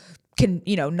people can,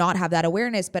 you know, not have that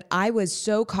awareness, but I was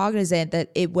so cognizant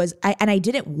that it was, and I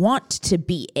didn't want to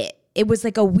be it. It was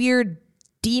like a weird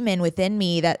demon within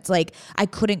me that's like I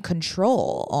couldn't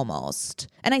control almost.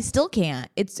 And I still can't.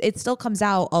 It still comes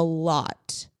out a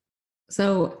lot.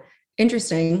 So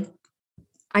interesting.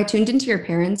 I tuned into your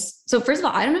parents. So first of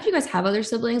all, I don't know if you guys have other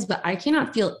siblings, but I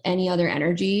cannot feel any other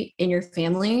energy in your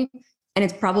family. And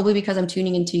it's probably because I'm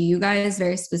tuning into you guys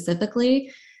very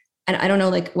specifically. And I don't know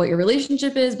like what your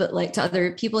relationship is, but like to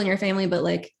other people in your family, but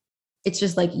like, it's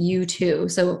just like you two.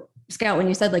 So Scout, when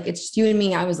you said like, it's just you and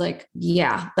me, I was like,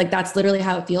 yeah, like that's literally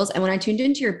how it feels. And when I tuned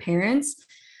into your parents,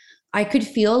 I could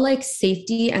feel like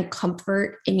safety and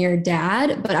comfort in your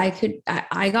dad, but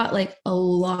I got like a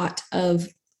lot of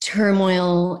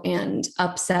turmoil and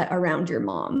upset around your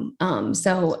mom.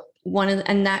 So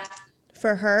and that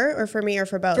for her or for me or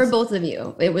for both? For both of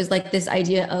you. It was like this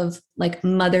idea of like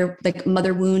mother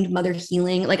wound, mother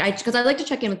healing. Because I like to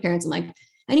check in with parents and like,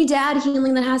 any dad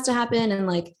healing that has to happen. And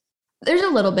like, there's a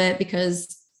little bit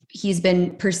because he's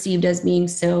been perceived as being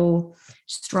so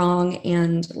strong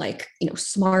and like,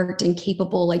 smart and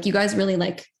capable. Like you guys really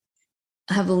like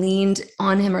have leaned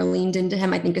on him or leaned into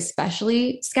him. I think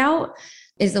especially Scout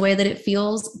is the way that it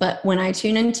feels. But when I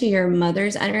tune into your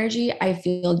mother's energy, I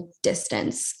feel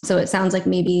distance. So it sounds like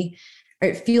maybe, or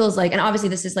it feels like, and obviously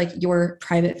this is like your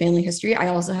private family history. I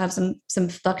also have some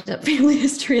fucked up family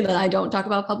history that I don't talk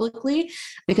about publicly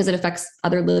because it affects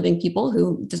other living people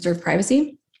who deserve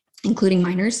privacy, including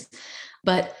minors.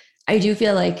 But I do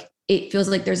feel like it feels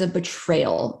like there's a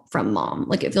betrayal from mom.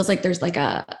 Like it feels like there's like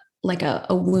a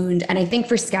wound. And I think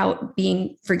for Scout,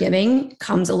 being forgiving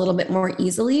comes a little bit more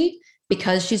easily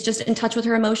because she's just in touch with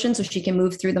her emotions, so she can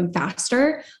move through them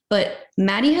faster. But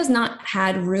Maddie has not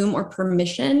had room or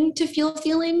permission to feel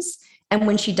feelings. And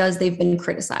when she does, they've been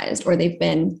criticized or they've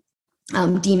been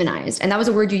demonized. And that was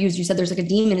a word you used. You said there's like a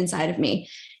demon inside of me.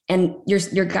 And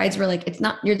your guides were like, there's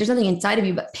nothing inside of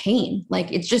you but pain.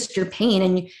 Like it's just your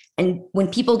pain. And when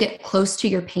people get close to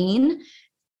your pain,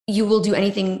 you will do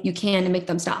anything you can to make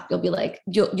them stop. You'll be like,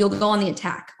 you'll go on the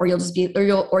attack, or you'll just be,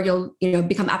 or you'll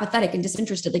become apathetic and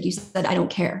disinterested. Like you said, I don't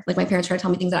care. Like my parents try to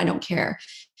tell me things that I don't care.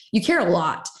 You care a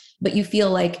lot, but you feel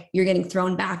like you're getting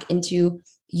thrown back into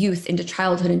youth, into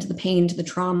childhood, into the pain, into the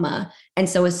trauma. And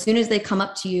so as soon as they come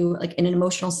up to you, like in an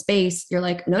emotional space, you're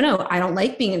like, no, I don't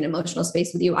like being in an emotional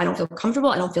space with you. I don't feel comfortable.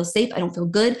 I don't feel safe. I don't feel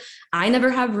good. I never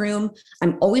have room.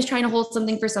 I'm always trying to hold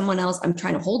something for someone else. I'm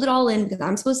trying to hold it all in because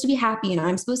I'm supposed to be happy and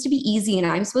I'm supposed to be easy and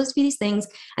I'm supposed to be these things.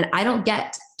 And I don't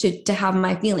get to have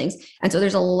my feelings. And so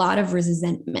there's a lot of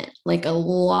resentment, like a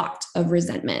lot of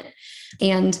resentment.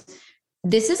 And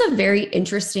this is a very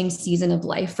interesting season of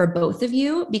life for both of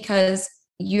you because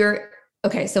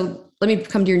okay, so let me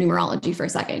come to your numerology for a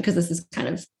second, because this is kind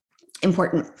of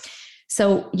important.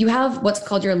 So you have what's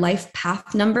called your life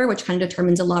path number, which kind of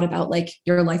determines a lot about like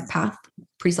your life path,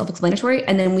 pretty self-explanatory.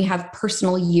 And then we have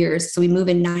personal years. So we move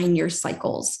in 9-year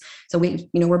cycles. So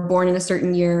we're born in a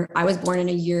certain year. I was born in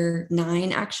a year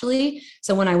 9, actually.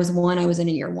 So when I was 1, I was in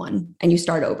a year 1, and you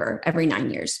start over every 9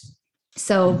 years.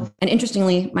 So, and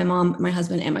interestingly, my mom, my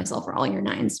husband, and myself are all year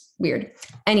 9s. Weird.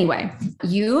 Anyway,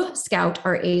 you, Scout,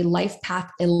 are a life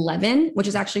path 11, which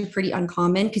is actually pretty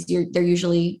uncommon because they're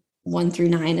usually 1 through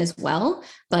 9 as well.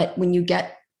 But when you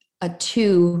get a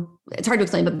 2, it's hard to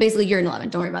explain, but basically you're an 11.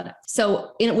 Don't worry about it.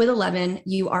 So with 11,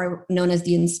 you are known as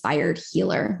the inspired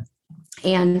healer.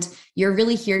 And you're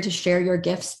really here to share your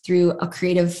gifts through a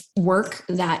creative work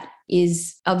that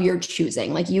is of your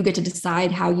choosing. Like you get to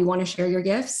decide how you want to share your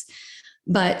gifts.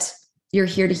 But you're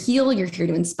here to heal, you're here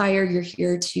to inspire, you're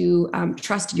here to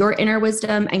trust your inner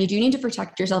wisdom. And you do need to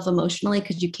protect yourself emotionally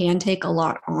because you can take a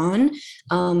lot on,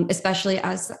 especially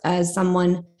as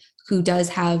someone who does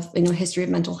have a history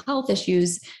of mental health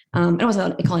issues. And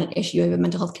also I call it an issue. You have a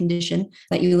mental health condition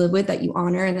that you live with, that you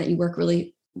honor, and that you work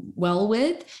really well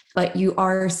with, but you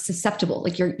are susceptible.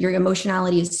 Like your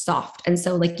emotionality is soft. And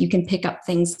so like you can pick up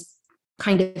things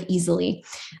kind of easily.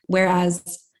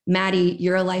 Whereas Maddie,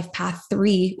 you're a life path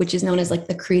 3, which is known as like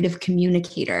the creative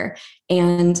communicator.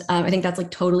 And I think that's like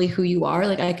totally who you are.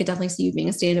 Like I could definitely see you being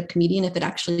a stand-up comedian if it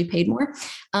actually paid more.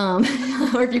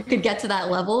 Or if you could get to that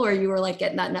level where you were like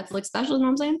getting that Netflix special, you know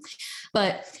what I'm saying?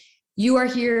 But you are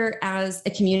here as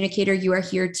a communicator. You are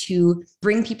here to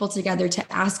bring people together,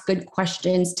 to ask good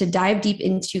questions, to dive deep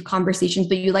into conversations,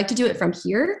 but you like to do it from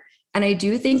here. And I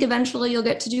do think eventually you'll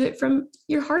get to do it from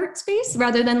your heart space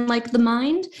rather than like the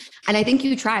mind. And I think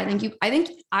you try.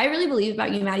 I really believe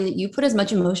about you, Maddie, that you put as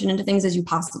much emotion into things as you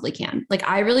possibly can. Like,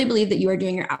 I really believe that you are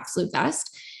doing your absolute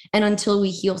best. And until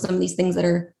we heal some of these things that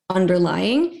are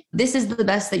underlying, this is the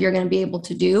best that you're going to be able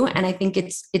to do. And I think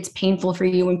it's painful for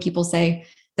you when people say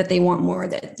that they want more,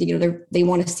 that they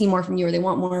want to see more from you, or they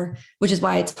want more, which is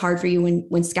why it's hard for you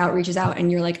when Scout reaches out and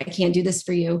you're like, I can't do this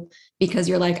for you, because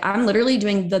you're like, I'm literally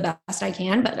doing the best I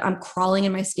can, but I'm crawling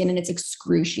in my skin and it's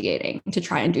excruciating to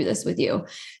try and do this with you.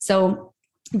 So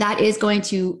that is going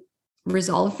to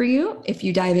resolve for you if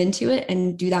you dive into it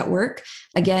and do that work.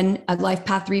 Again, a life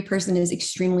path 3 person is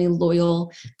extremely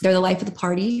loyal. They're the life of the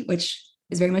party, which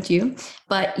is very much you,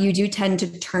 but you do tend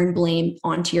to turn blame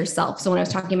onto yourself. So when I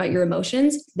was talking about your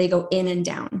emotions, they go in and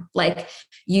down. Like,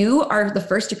 you are the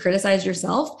first to criticize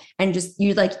yourself, and just,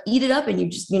 you like eat it up, and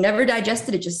you never digest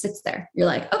it. It just sits there. You're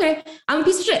like, okay, I'm a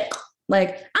piece of shit.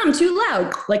 Like, I'm too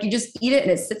loud. Like, you just eat it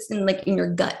and it sits in like in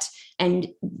your gut. And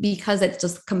because it's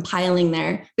just compiling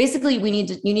there, basically you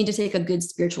need to take a good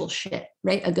spiritual shit,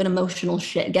 right? A good emotional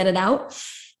shit, get it out,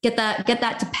 get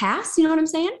that to pass. You know what I'm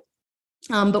saying?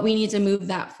 But we need to move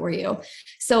that for you.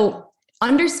 So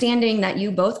understanding that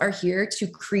you both are here to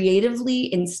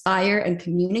creatively inspire and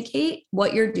communicate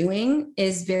what you're doing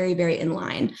is very, very in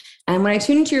line. And when I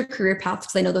tune into your career path,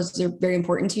 because I know those are very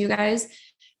important to you guys,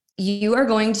 you are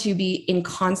going to be in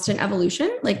constant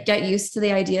evolution. Like, get used to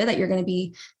the idea that you're going to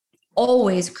be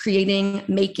always creating,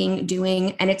 making,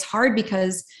 doing. And it's hard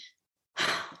because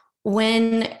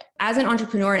when, as an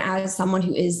entrepreneur and as someone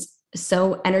who is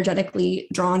so energetically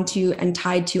drawn to and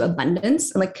tied to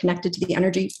abundance and like connected to the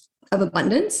energy of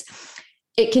abundance,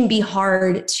 it can be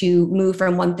hard to move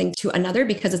from one thing to another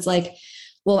because it's like,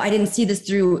 well, I didn't see this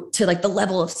through to like the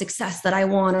level of success that I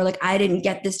want, or like, I didn't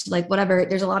get this to like whatever.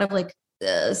 There's a lot of like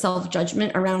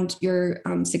self-judgment around your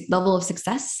level of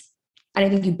success. And I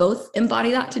think you both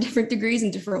embody that to different degrees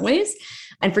in different ways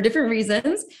and for different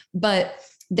reasons. But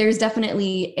there's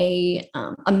definitely a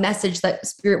message that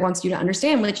Spirit wants you to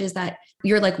understand, which is that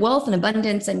you're like wealth and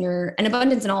abundance, and you're an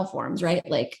abundance in all forms, right?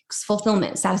 Like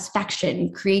fulfillment,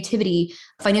 satisfaction, creativity,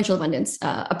 financial abundance,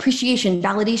 appreciation,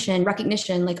 validation,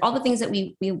 recognition, like all the things that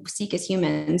we seek as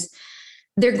humans.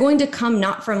 They're going to come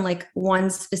not from like one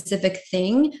specific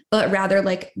thing, but rather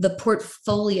like the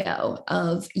portfolio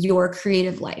of your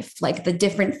creative life, like the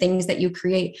different things that you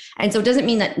create. And so it doesn't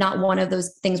mean that not one of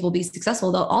those things will be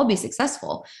successful. They'll all be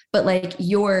successful, but like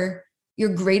your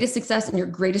greatest success and your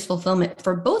greatest fulfillment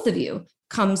for both of you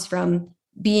comes from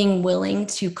being willing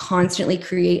to constantly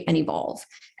create and evolve.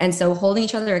 And so holding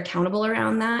each other accountable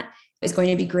around that is going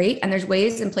to be great. And there's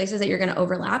ways and places that you're going to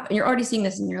overlap, and you're already seeing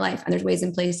this in your life. And there's ways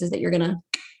and places that you're going to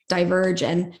diverge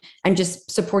and just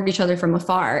support each other from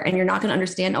afar. And you're not going to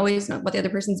understand always what the other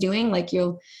person's doing. Like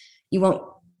you won't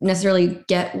necessarily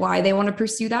get why they want to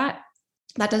pursue that.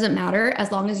 That doesn't matter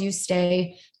as long as you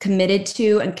stay committed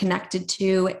to and connected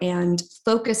to and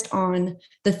focused on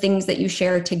the things that you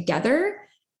share together.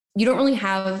 You don't really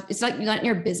have, it's like you're not in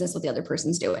your business what the other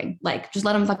person's doing. Like, just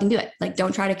let them fucking do it. Like,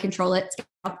 don't try to control it.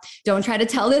 Don't try to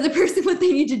tell the other person what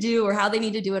they need to do or how they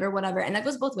need to do it or whatever. And that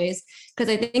goes both ways. Because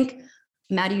I think,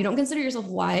 Maddie, you don't consider yourself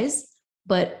wise,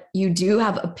 but you do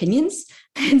have opinions.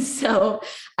 And so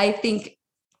I think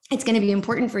it's going to be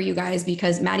important for you guys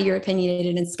because Maddie, you're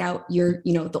opinionated, and Scout, you're,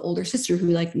 the older sister who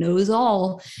like knows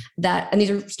all that. And these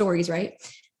are stories, right?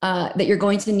 That you're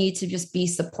going to need to just be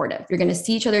supportive. You're going to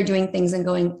see each other doing things and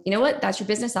going, you know what, that's your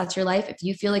business. That's your life. If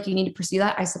you feel like you need to pursue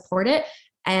that, I support it.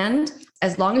 And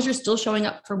as long as you're still showing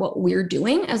up for what we're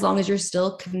doing, as long as you're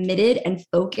still committed and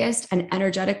focused and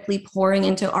energetically pouring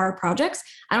into our projects,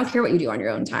 I don't care what you do on your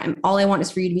own time. All I want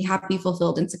is for you to be happy,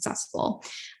 fulfilled, and successful.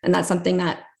 And that's something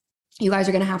that you guys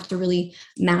are going to have to really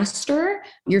master.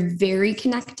 You're very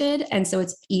connected. And so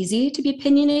it's easy to be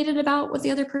opinionated about what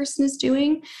the other person is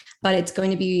doing, but it's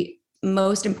going to be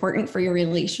most important for your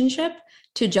relationship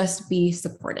to just be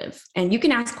supportive. And you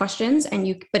can ask questions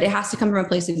but it has to come from a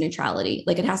place of neutrality.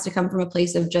 Like, it has to come from a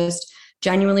place of just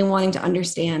genuinely wanting to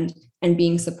understand and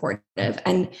being supportive.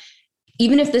 And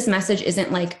even if this message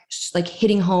isn't like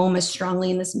hitting home as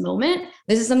strongly in this moment,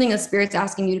 this is something that Spirit's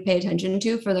asking you to pay attention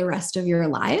to for the rest of your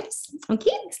lives.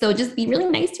 Okay. So just be really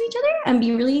nice to each other and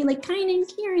be really like kind and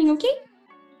caring. Okay.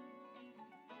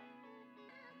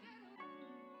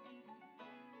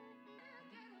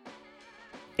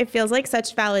 It feels like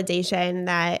such validation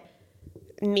that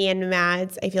me and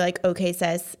Mads, I feel like OK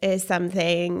Sis is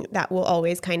something that will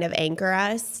always kind of anchor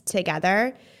us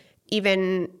together.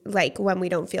 Even like when we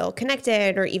don't feel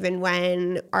connected, or even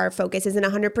when our focus isn't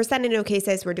 100% in OK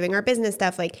Sis, we're doing our business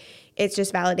stuff. Like, it's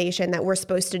just validation that we're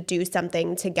supposed to do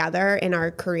something together in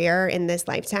our career in this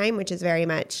lifetime, which is very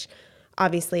much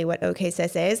obviously what OK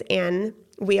Sis is. And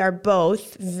we are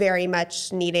both very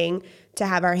much needing to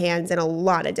have our hands in a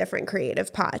lot of different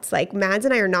creative pots. Like, Mads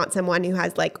and I are not someone who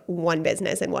has like one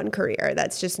business and one career.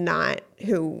 That's just not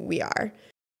who we are.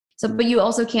 So, but you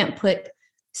also can't put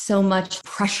so much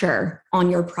pressure on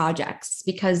your projects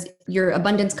because your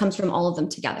abundance comes from all of them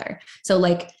together. So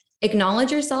like,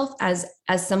 acknowledge yourself as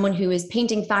someone who is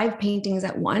painting 5 paintings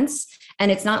at once.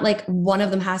 And it's not like one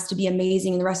of them has to be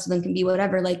amazing and the rest of them can be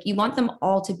whatever. Like, you want them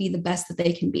all to be the best that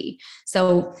they can be.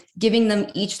 So giving them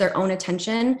each their own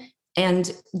attention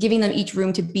and giving them each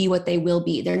room to be what they will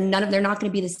be. They're not going to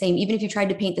be the same. Even if you tried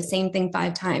to paint the same thing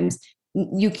 5 times,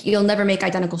 you'll never make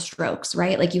identical strokes,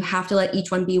 right? Like you have to let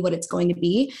each one be what it's going to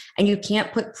be. And you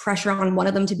can't put pressure on one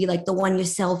of them to be like the one you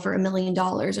sell for $1 million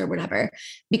or whatever,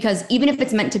 because even if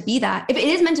it's meant to be that, if it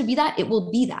is meant to be that, it will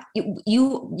be that.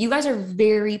 You guys are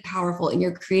very powerful in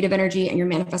your creative energy and your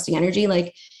manifesting energy.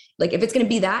 Like if it's going to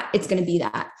be that, it's going to be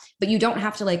that, but you don't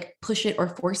have to like push it or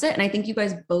force it. And I think you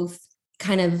guys both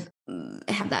kind of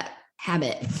have that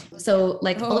habit. So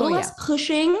like a little less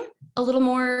pushing, a little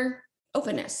more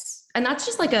openness. And that's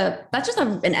just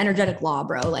an energetic law,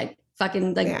 bro. Like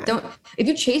fucking like don't, if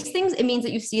you chase things, it means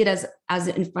that you see it as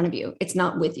in front of you. It's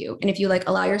not with you. And if you like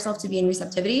allow yourself to be in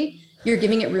receptivity, you're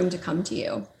giving it room to come to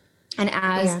you. And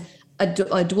as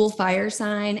a dual fire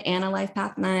sign and a life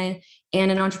path 9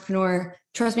 and an entrepreneur,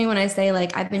 trust me when I say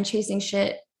like, I've been chasing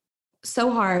shit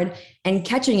so hard and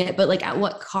catching it, but like at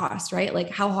what cost, right? Like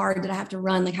how hard did I have to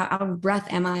run? Like how out of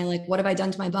breath am I? Like what have I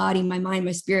done to my body, my mind,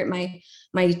 my spirit, my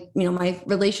my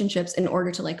relationships in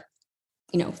order to like,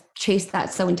 chase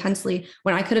that so intensely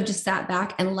when I could have just sat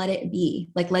back and let it be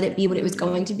what it was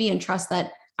going to be and trust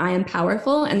that I am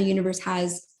powerful and the universe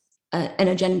has an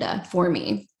agenda for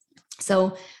me.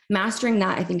 So mastering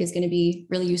that I think is going to be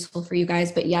really useful for you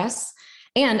guys. But yes,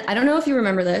 and I don't know if you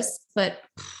remember this, but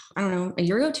I don't know, a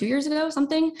year ago, 2 years ago,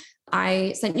 something,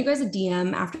 I sent you guys a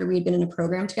DM after we had been in a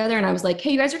program together. And I was like,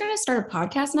 hey, you guys are going to start a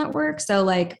podcast network. So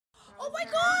like, oh my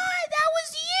God, that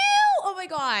was you. Oh my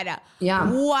God.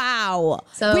 Yeah. Wow.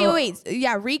 So wait.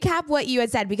 Yeah. Recap what you had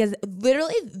said, because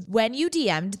literally when you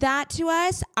DM'd that to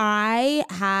us, I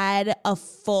had a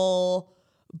full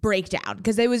breakdown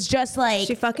because it was just like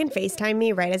she fucking FaceTimed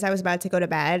me right as I was about to go to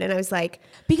bed, and I was like,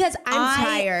 because I'm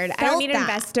tired. I don't need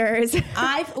investors.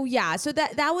 So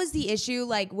that was the issue.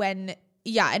 Like when,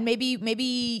 and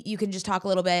maybe you can just talk a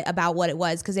little bit about what it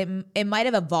was, because it might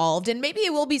have evolved, and maybe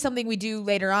it will be something we do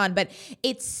later on, but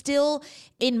it's still,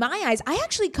 in my eyes, I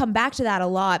actually come back to that a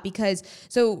lot because,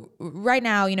 so right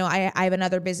now, I have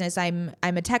another business. I'm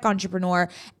a tech entrepreneur,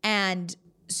 and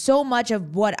so much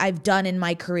of what I've done in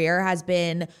my career has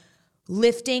been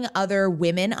lifting other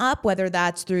women up, whether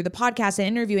that's through the podcast and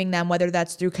interviewing them, whether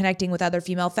that's through connecting with other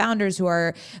female founders who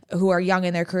are young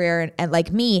in their career and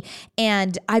like me.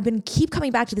 And I've been keep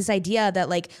coming back to this idea that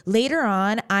like later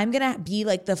on, I'm going to be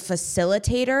like the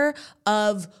facilitator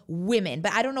of women,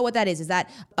 but I don't know what that is. Is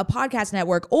that a podcast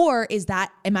network, or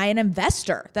am I an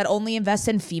investor that only invests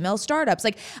in female startups?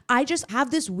 Like I just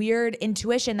have this weird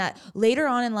intuition that later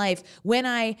on in life, when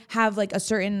I have like a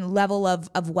certain level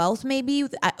of wealth, maybe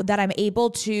that I'm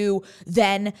able to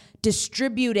then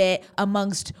distribute it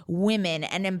amongst women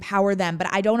and empower them, but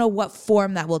I don't know what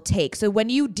form that will take. So when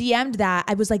you DM'd that,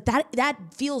 I was like, that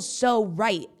feels so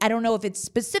right. I don't know if it's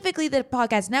specifically the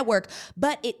podcast network,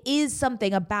 but it is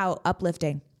something about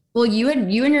uplifting. Well, you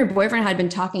and your boyfriend had been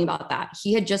talking about that.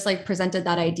 He had just like presented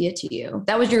that idea to you.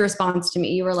 That was your response to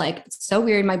me. You were like, it's so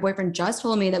weird. My boyfriend just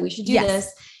told me that we should do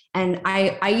this. And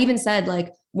I even said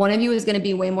like, one of you is going to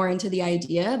be way more into the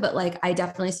idea, but like, I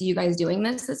definitely see you guys doing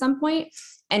this at some point.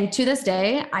 And to this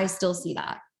day, I still see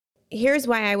that. Here's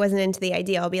why I wasn't into the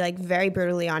idea. I'll be like very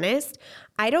brutally honest.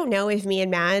 I don't know if me and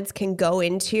Mads can go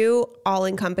into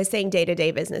all-encompassing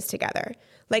day-to-day business together.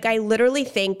 Like I literally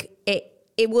think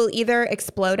it will either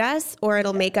explode us or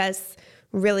it'll make us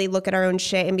really look at our own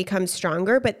shit and become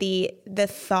stronger. But the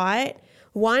thought,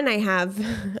 one, I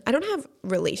don't have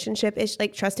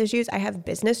trust issues. I have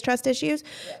business trust issues.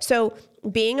 So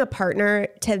being a partner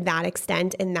to that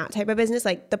extent in that type of business,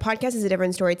 like the podcast is a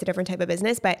different story. It's a different type of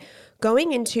business, but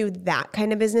going into that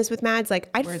kind of business with Mads, like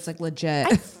where it's like legit,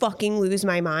 I'd fucking lose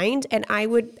my mind, and I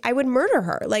would murder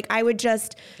her. Like I would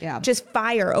just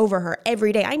fire over her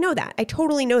every day. I know that. I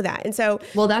totally know that. And so,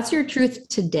 well, that's your truth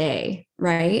today,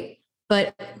 right?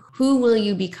 But who will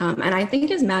you become? And I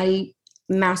think as Maddie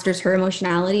masters her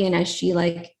emotionality and as she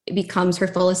like becomes her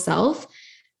fullest self,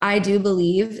 I do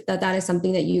believe that is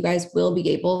something that you guys will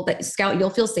be able, that Scout, you'll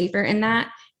feel safer in that.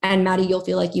 And Maddie, you'll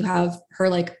feel like you have her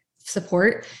like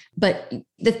support, but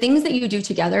the things that you do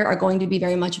together are going to be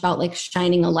very much about like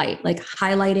shining a light, like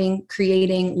highlighting,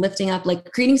 creating, lifting up,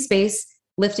 like creating space,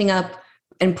 lifting up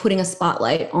and putting a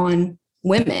spotlight on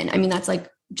women. I mean, that's like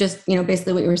just,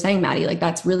 basically what you were saying, Maddie, like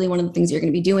that's really one of the things you're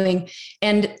going to be doing.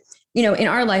 And in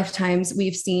our lifetimes,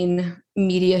 we've seen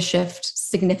media shift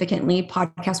significantly.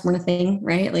 Podcasts weren't a thing,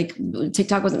 right? Like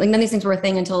TikTok wasn't, like none of these things were a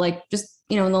thing until like just,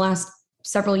 in the last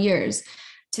several years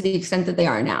to the extent that they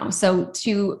are now. So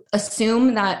to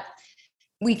assume that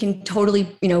we can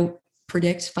totally,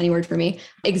 predict, funny word for me,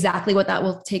 exactly what that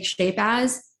will take shape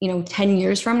as, 10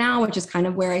 years from now, which is kind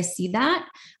of where I see that,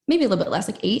 maybe a little bit less,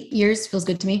 like 8 years feels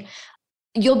good to me.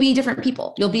 You'll be different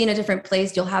people. You'll be in a different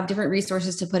place. You'll have different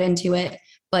resources to put into it.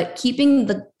 but keeping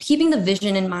the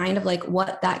vision in mind of like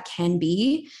what that can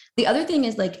be. The other thing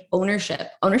is like ownership.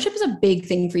 Ownership is a big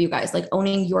thing for you guys, like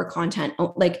owning your content,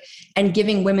 like, and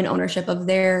giving women ownership of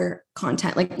their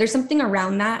content. Like there's something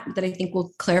around that I think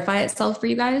will clarify itself for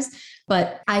you guys.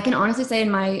 But I can honestly say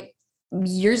in my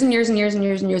years and years and years and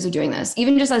years and years of doing this,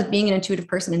 even just as being an intuitive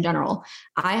person in general,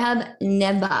 I have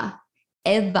never,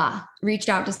 ever reached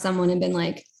out to someone and been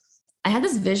like, I had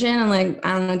this vision and like,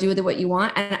 I don't know, do with it what you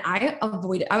want. And I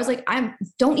avoided, I was like, I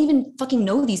don't even fucking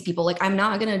know these people. Like, I'm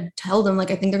not going to tell them, like,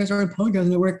 I think they're going to start a podcast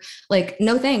network. Like,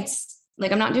 no, thanks.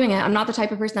 Like, I'm not doing it. I'm not the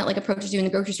type of person that like approaches you in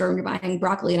the grocery store when you're buying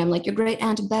broccoli and I'm like, your great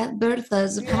aunt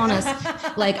Bertha's upon us.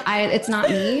 Like, it's not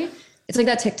me. It's like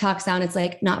that TikTok sound. It's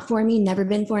like, not for me, never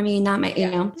been for me, not my, you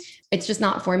know, it's just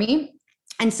not for me.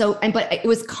 And so, but it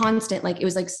was constant. Like, it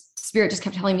was like spirit just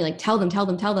kept telling me like, tell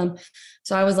them.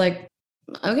 So I was like,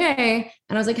 okay.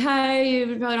 And I was like, hi,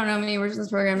 you probably don't know me. We're just in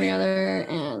this program together.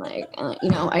 And like, you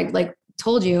know, I like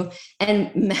told you.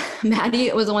 And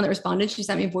Maddie was the one that responded. She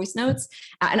sent me voice notes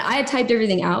and I had typed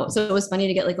everything out. So it was funny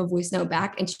to get like a voice note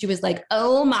back. And she was like,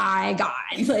 oh my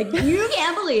God, like, you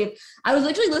can't believe. I was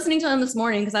literally listening to them this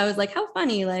morning because I was like, how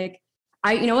funny. Like,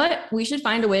 you know what? We should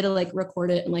find a way to like record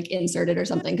it and like insert it or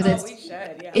something. Cause it's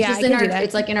just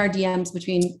it's like in our DMs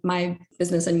between my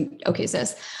business and Okay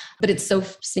Sis, but it's so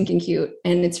stinking cute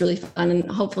and it's really fun.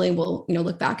 And hopefully we'll, you know,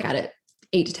 look back at it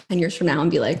 8 to 10 years from now and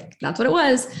be like, that's what it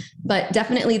was. But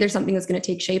definitely there's something that's going to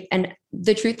take shape. And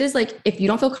the truth is like, if you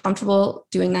don't feel comfortable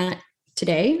doing that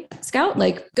today, Scout,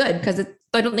 like good. Cause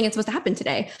I don't think it's supposed to happen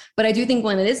today, but I do think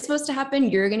when it is supposed to happen,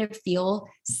 you're going to feel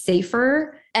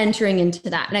safer entering into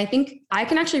that. And I think I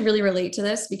can actually really relate to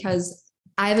this because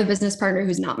I have a business partner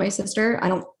who's not my sister. I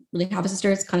don't really have a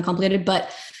sister. It's kind of complicated, but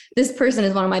this person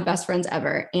is one of my best friends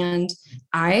ever. And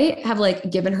I have like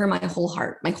given her my whole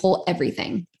heart, my whole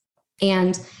everything.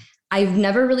 And I've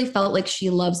never really felt like she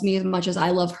loves me as much as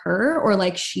I love her, or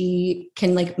like she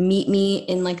can like meet me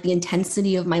in like the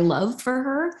intensity of my love for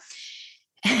her.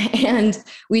 And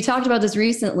we talked about this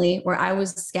recently where I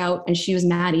was Scout and she was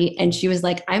Maddie. And she was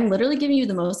like, I'm literally giving you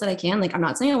the most that I can. Like, I'm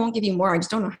not saying I won't give you more. I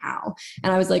just don't know how.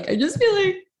 And I was like, I just feel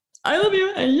like I love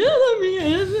you and you love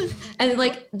me. And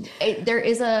like, there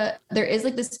is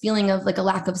like this feeling of like a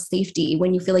lack of safety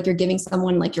when you feel like you're giving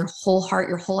someone like your whole heart,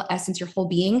 your whole essence, your whole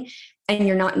being, and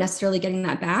you're not necessarily getting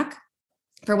that back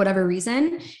for whatever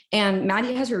reason. And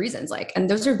Maddie has her reasons, like, and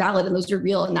those are valid and those are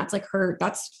real. And that's like her,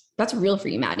 that's real for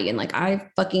you, Maddie. And like, I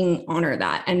fucking honor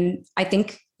that. And I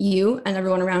think you and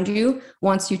everyone around you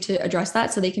wants you to address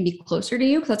that so they can be closer to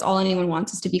you. Cause that's all anyone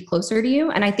wants is to be closer to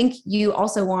you. And I think you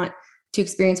also want to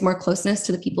experience more closeness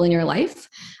to the people in your life.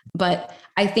 But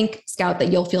I think, Scout,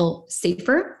 that you'll feel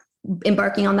safer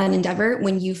embarking on that endeavor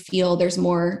when you feel there's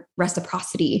more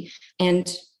reciprocity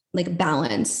and like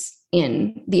balance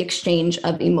in the exchange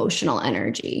of emotional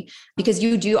energy, because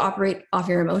you do operate off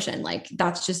your emotion. Like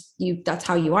that's just you, that's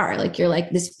how you are. Like, you're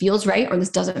like, this feels right, or this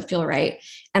doesn't feel right.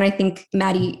 And I think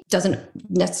Maddie doesn't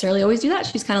necessarily always do that.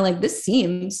 She's kind of like, this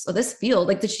seems, or this feels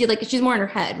like that. She's more in her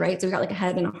head. Right. So we got like a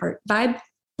head and a heart vibe,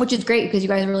 which is great because you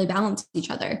guys really balance each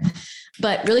other.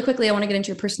 But really quickly, I want to get into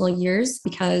your personal years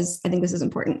because I think this is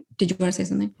important. Did you want to say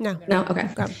something? No. Okay.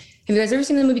 Have you guys ever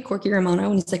seen the movie Corky Romano?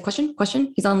 When he's like,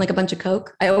 question? He's on like a bunch of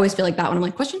coke. I always feel like that when I'm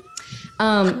like, question.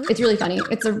 It's really funny.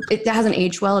 It hasn't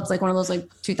aged well. It's like one of those like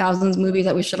 2000s movies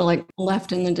that we should have like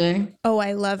left in the day. Oh,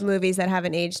 I love movies that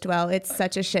haven't aged well. It's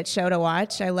such a shit show to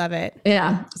watch. I love it.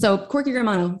 Yeah. So Corky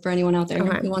Romano, for anyone out there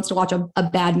who wants to watch a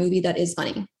bad movie that is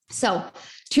funny. So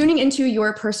tuning into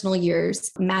your personal years,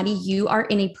 Maddie, you are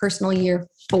in a personal year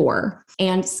 4,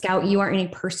 and Scout, you are in a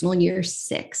personal year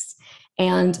 6.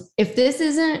 And if this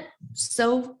isn't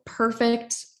so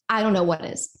perfect, I don't know what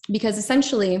is, because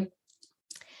essentially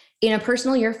in a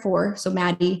personal year 4, so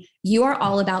Maddie, you are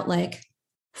all about like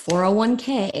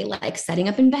 401k, like setting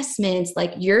up investments,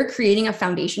 like you're creating a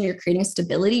foundation, you're creating a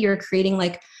stability, you're creating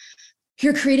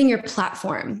your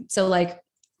platform. So like,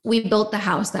 we built the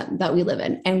house that we live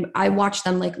in, and I watched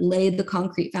them like lay the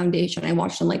concrete foundation. I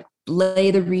watched them like lay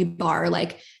the rebar.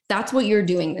 Like that's what you're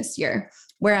doing this year.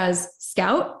 Whereas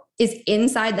Scout is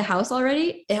inside the house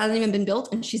already. It hasn't even been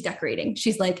built and she's decorating.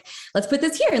 She's like, let's put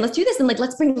this here and let's do this. And like,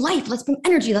 let's bring life, let's bring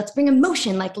energy, let's bring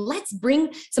emotion. Like, let's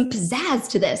bring some pizzazz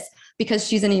to this, because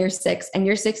she's in year 6, and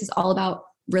year 6 is all about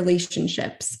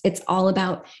relationships. It's all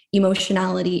about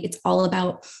emotionality. It's all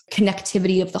about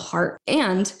connectivity of the heart.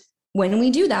 And when we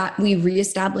do that, we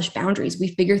reestablish boundaries. We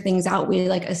figure things out. We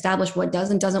like establish what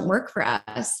does and doesn't work for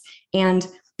us. And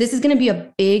this is going to be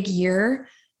a big year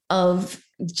of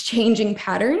changing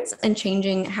patterns and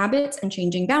changing habits and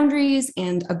changing boundaries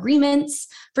and agreements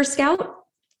for Scout.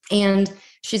 And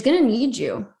she's going to need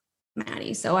you,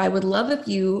 Maddie. So I would love if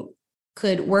you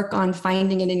could work on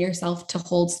finding it in yourself to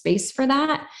hold space for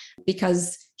that,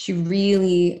 because she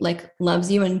really like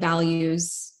loves you and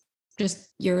values just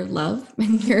your love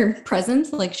and your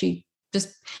presence. Like she just,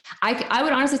 I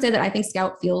would honestly say that I think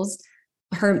Scout feels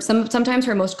her sometimes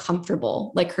her most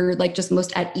comfortable, like her like just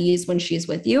most at ease when she's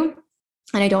with you.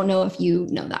 And I don't know if you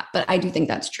know that, but I do think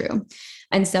that's true.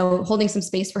 And so holding some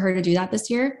space for her to do that this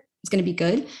year is going to be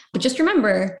good. But just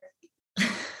remember,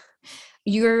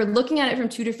 you're looking at it from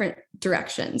two different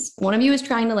directions. One of you is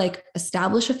trying to like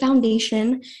establish a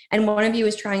foundation, and one of you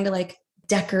is trying to like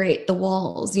decorate the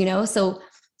walls, you know? So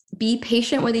be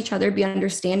patient with each other, be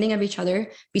understanding of each other,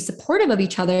 be supportive of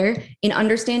each other in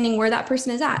understanding where that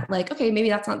person is at. Like, okay, maybe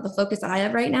that's not the focus that I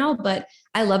have right now, but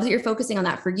I love that you're focusing on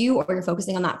that for you, or you're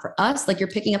focusing on that for us. Like you're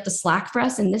picking up the slack for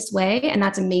us in this way. And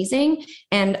that's amazing.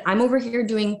 And I'm over here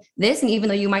doing this. And even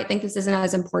though you might think this isn't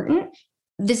as important,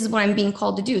 this is what I'm being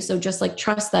called to do. So just like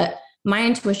trust that my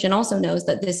intuition also knows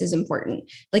that this is important.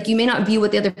 Like you may not view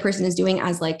what the other person is doing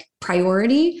as like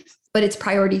priority, but it's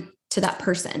priority to that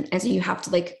person. And so you have to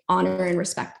like honor and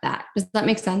respect that. Does that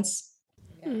make sense?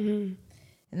 Mm-hmm.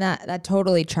 And that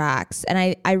totally tracks.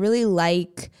 And I really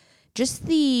like just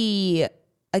the,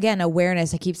 again,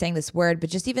 awareness. I keep saying this word, but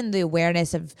just even the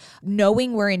awareness of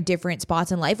knowing we're in different spots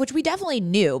in life, which we definitely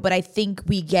knew, but I think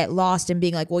we get lost in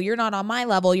being like, well, you're not on my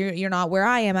level. You're not where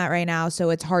I am at right now.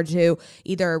 So it's hard to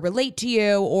either relate to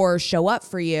you or show up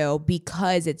for you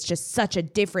because it's just such a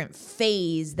different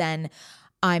phase than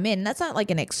I'm in. That's not like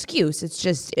an excuse. It's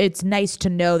just, it's nice to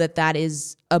know that that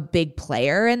is a big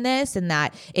player in this, and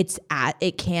that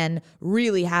it can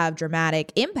really have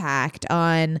dramatic impact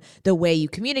on the way you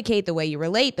communicate, the way you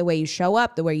relate, the way you show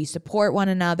up, the way you support one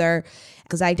another.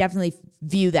 Because I definitely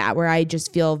view that where I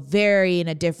just feel very in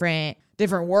a different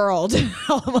world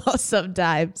almost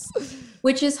sometimes.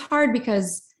 Which is hard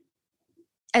because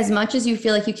as much as you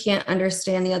feel like you can't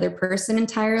understand the other person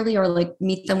entirely or like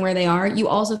meet them where they are, you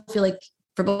also feel like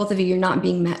for both of you, you're not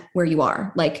being met where you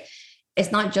are. Like,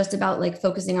 it's not just about like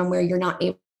focusing on where you're not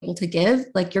able to give,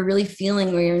 like you're really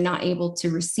feeling where you're not able to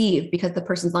receive because the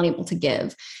person's not able to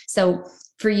give. So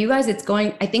for you guys, it's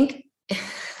going, I think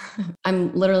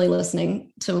I'm literally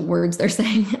listening to words they're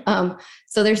saying.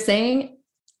 So they're saying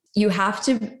you have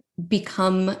to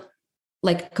become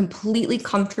like completely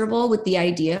comfortable with the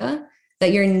idea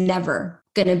that you're never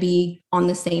going to be on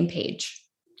the same page.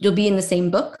 You'll be in the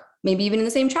same book, maybe even in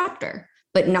the same chapter,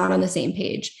 but not on the same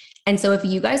page. And so if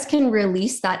you guys can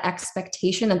release that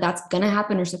expectation that that's going to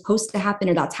happen or supposed to happen,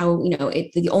 or that's how, you know,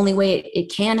 the only way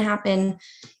it can happen,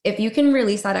 if you can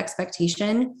release that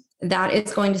expectation, that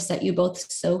is going to set you both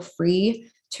so free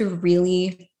to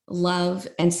really love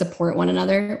and support one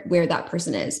another where that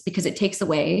person is, because it takes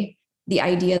away the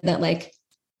idea that like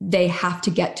they have to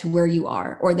get to where you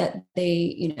are, or that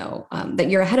they, you know,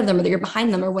 that you're ahead of them or that you're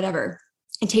behind them or whatever.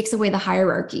 It takes away the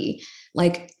hierarchy.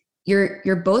 Like,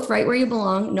 you're both right where you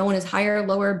belong. No one is higher,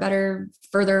 lower, better,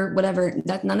 further, whatever.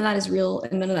 That none of that is real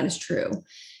and none of that is true.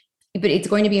 But it's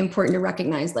going to be important to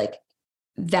recognize like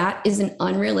that is an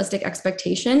unrealistic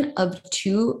expectation of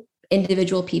two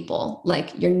individual people.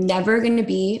 Like you're never going to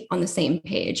be on the same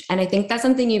page. And I think that's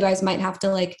something you guys might have to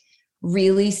like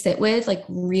really sit with, like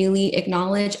really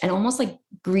acknowledge and almost like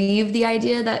grieve the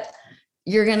idea that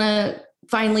you're going to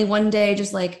finally one day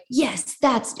just like, yes,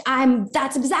 that's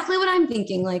exactly what I'm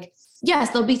thinking. Like,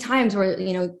 yes, there'll be times where,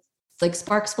 you know, like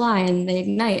sparks fly and they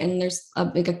ignite and there's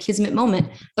a kismet moment,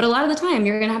 but a lot of the time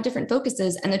you're going to have different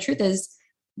focuses. And the truth is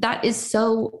that is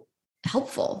so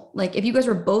helpful. Like if you guys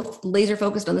were both laser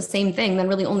focused on the same thing, then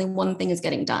really only one thing is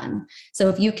getting done. So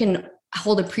if you can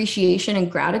hold appreciation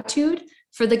and gratitude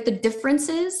for like the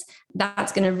differences,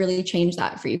 that's going to really change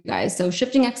that for you guys. So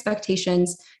shifting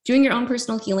expectations, doing your own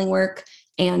personal healing work,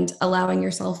 and allowing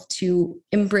yourself to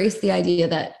embrace the idea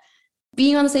that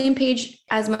being on the same page,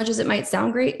 as much as it might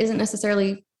sound great, isn't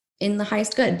necessarily in the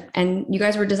highest good. And you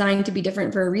guys were designed to be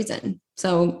different for a reason.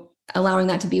 So allowing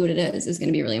that to be what it is going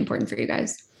to be really important for you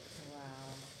guys.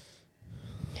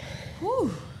 Wow.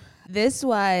 Whew. This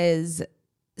was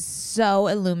so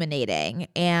illuminating.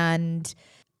 And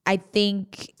I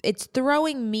think it's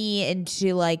throwing me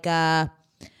into like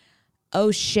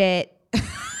oh shit,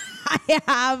 I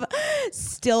have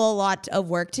still a lot of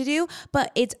work to do, but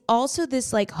it's also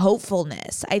this like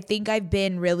hopefulness. I think I've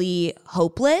been really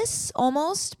hopeless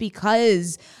almost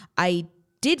because I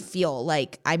did feel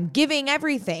like I'm giving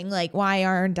everything. Like, why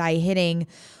aren't I hitting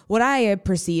what I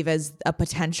perceive as a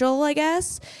potential, I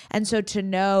guess? And so to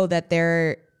know that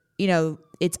there, you know,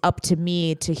 it's up to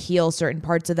me to heal certain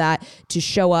parts of that, to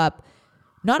show up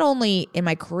not only in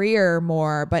my career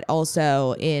more, but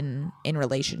also in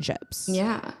relationships.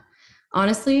 Yeah.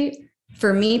 Honestly,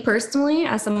 for me personally,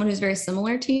 as someone who's very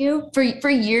similar to you, for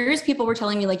years, people were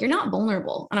telling me like, you're not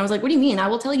vulnerable. And I was like, what do you mean? I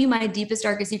will tell you my deepest,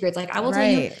 darkest secrets. Like, I will tell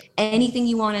you anything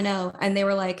you want to know. And they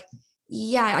were like,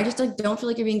 yeah, I just like don't feel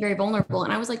like you're being very vulnerable.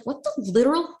 And I was like, what the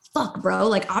literal fuck, bro?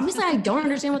 Like, obviously I don't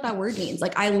understand what that word means.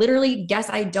 Like, I literally guess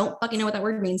I don't fucking know what that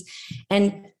word means.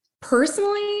 And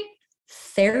personally,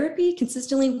 therapy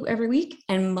consistently every week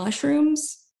and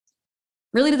mushrooms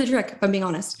really did the trick, if I'm being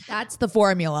honest. That's the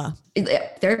formula.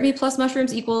 Therapy plus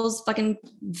mushrooms equals fucking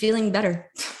feeling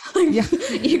better.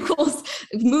 Equals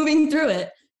moving through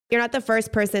it. You're not the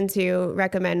first person to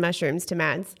recommend mushrooms to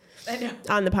Mads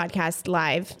on the podcast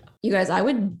live. You guys, I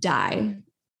would die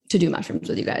to do mushrooms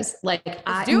with you guys. Like,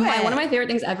 one of my favorite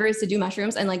things ever is to do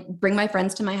mushrooms and like bring my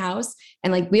friends to my house.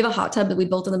 And like, we have a hot tub that we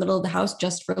built in the middle of the house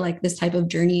just for like this type of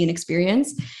journey and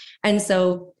experience. And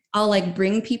so I'll like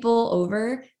bring people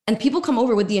over, and people come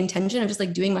over with the intention of just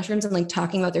like doing mushrooms and like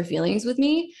talking about their feelings with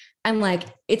me. And like,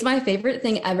 it's my favorite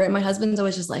thing ever. And my husband's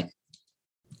always just like,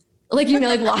 like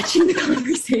watching the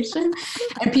conversation.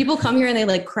 And people come here and they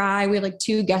like cry. We have like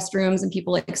 2 guest rooms and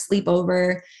people like sleep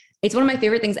over. It's one of my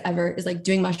favorite things ever is like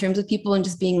doing mushrooms with people and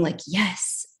just being like,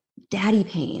 yes, daddy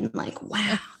pain. Like,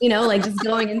 wow, like just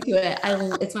going into it.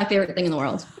 It's my favorite thing in the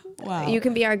world. Wow. You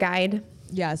can be our guide.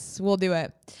 Yes, we'll do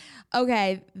it.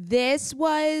 Okay, this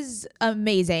was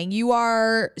amazing. You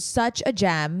are such a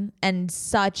gem and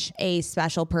such a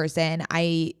special person.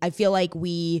 I feel like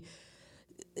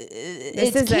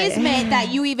it's kismet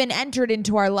that you even entered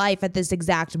into our life at this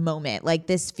exact moment. Like,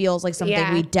 this feels like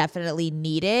something we definitely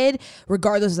needed,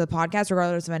 regardless of the podcast,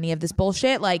 regardless of any of this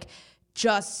bullshit. Like,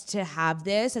 just to have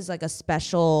this as like a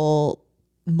special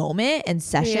moment and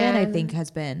session, I think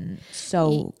has been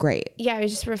so great. Yeah, I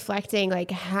was just reflecting like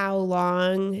how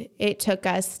long it took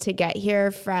us to get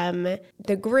here, from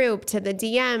the group to the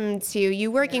DM to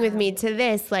you working with me to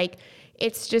this. Like,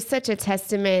 it's just such a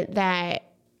testament that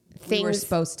things were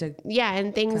supposed to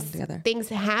and things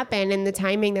happen in the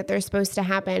timing that they're supposed to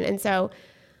happen. And so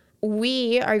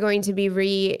we are going to be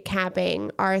recapping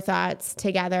our thoughts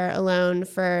together alone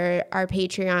for our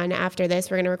Patreon after this.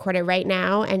 We're going to record it right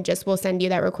now, and we'll send you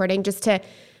that recording just to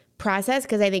process,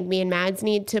 because I think me and Mads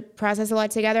need to process a lot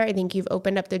together. I think you've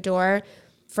opened up the door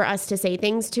for us to say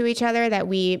things to each other that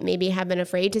we maybe have been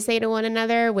afraid to say to one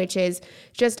another, which is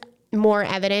just more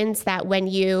evidence that when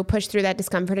you push through that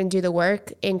discomfort and do the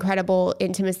work, incredible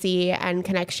intimacy and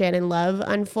connection and love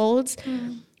unfolds.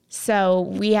 So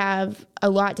we have a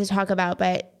lot to talk about,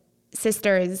 but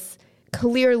sisters,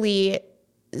 clearly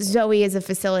Zoe is a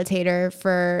facilitator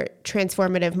for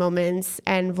transformative moments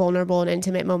and vulnerable and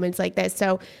intimate moments like this.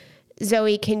 So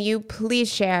Zoe, can you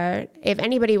please share, if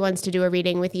anybody wants to do a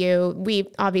reading with you, we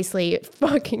obviously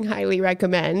fucking highly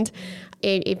recommend.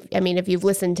 If you've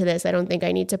listened to this, I don't think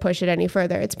I need to push it any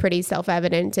further. It's pretty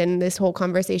self-evident in this whole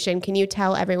conversation. Can you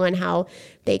tell everyone how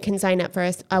they can sign up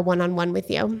for a one-on-one with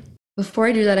you? Before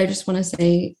I do that, I just want to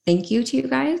say thank you to you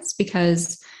guys,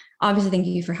 because obviously thank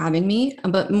you for having me.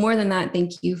 But more than that,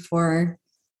 thank you for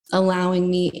allowing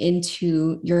me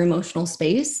into your emotional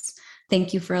space.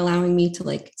 Thank you for allowing me to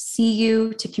like see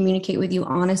you, to communicate with you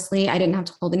honestly. I didn't have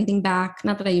to hold anything back.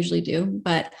 Not that I usually do,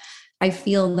 but I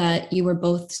feel that you were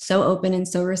both so open and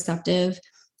so receptive.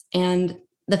 And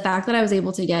the fact that I was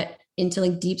able to get into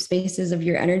like deep spaces of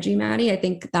your energy, Maddie, I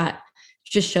think that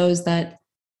just shows that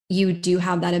you do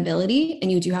have that ability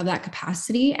and you do have that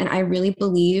capacity. And I really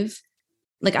believe,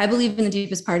 I believe in the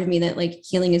deepest part of me that like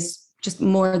healing is just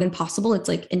more than possible. It's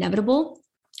like inevitable,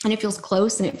 and it feels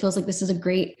close, and it feels like this is a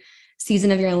great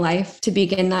season of your life to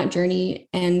begin that journey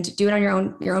and do it on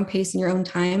your own pace and your own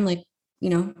time,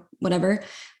 whatever.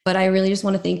 But I really just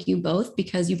want to thank you both,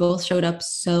 because you both showed up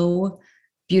so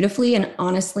beautifully and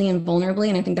honestly and vulnerably.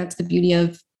 And I think that's the beauty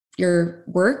of your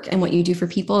work and what you do for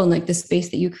people, and like the space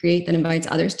that you create that invites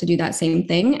others to do that same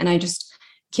thing. And I just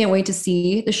can't wait to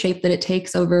see the shape that it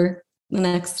takes over the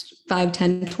next 5,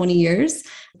 10, 20 years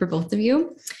for both of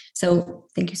you. So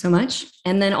thank you so much.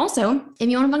 And then also, if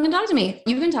you want to fucking talk to me,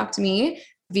 you can talk to me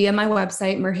via my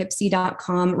website,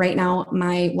 merhipsy.com. Right now,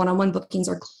 my one-on-one bookings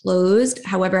are closed.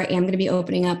 However, I am going to be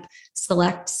opening up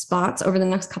select spots over the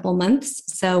next couple months.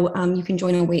 So you can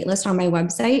join a wait list on my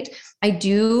website. I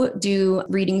do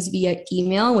readings via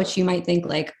email, which you might think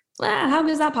like, how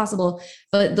is that possible?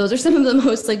 But those are some of the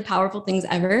most like powerful things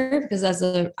ever, because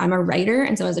I'm a writer.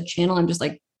 And so as a channel, I'm just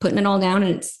like putting it all down,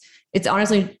 and it's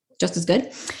honestly just as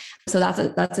good. So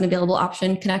that's an available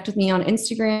option. Connect with me on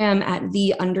Instagram at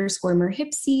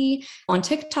 _Merhipsy, on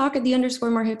TikTok at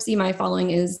 _Merhipsy. My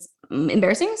following is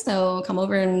embarrassing. So come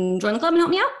over and join the club and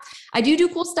help me out. I do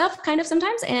cool stuff kind of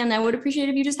sometimes, and I would appreciate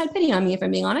if you just had pity on me, if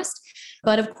I'm being honest.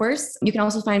 But of course, you can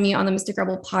also find me on the Mystic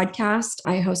Rebel podcast.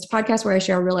 I host a podcast where I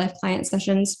share real life client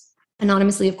sessions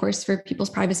anonymously, of course, for people's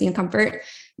privacy and comfort.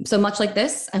 So much like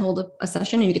this, I hold a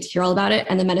session and you get to hear all about it.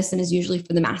 And the medicine is usually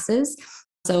for the masses.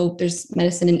 So there's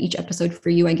medicine in each episode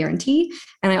for you, I guarantee.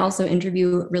 And I also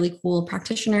interview really cool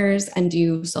practitioners and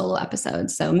do solo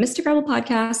episodes. So Mystic Rebel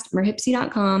podcast,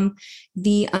 merhipsy.com,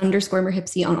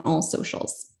 _merhipsy on all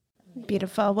socials.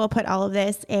 Beautiful. We'll put all of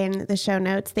this in the show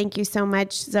notes. Thank you so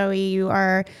much, Zoe. You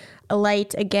are a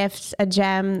light, a gift, a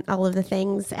gem, all of the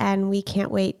things. And we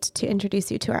can't wait to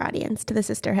introduce you to our audience, to the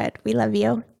sisterhood. We love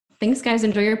you. Thanks, guys.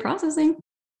 Enjoy your processing.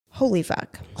 Holy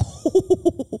fuck.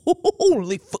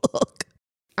 Holy fuck.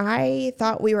 I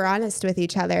thought we were honest with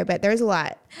each other, but there's a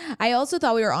lot. I also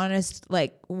thought we were honest,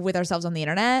 like, with ourselves on the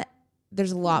internet.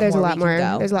 There's a lot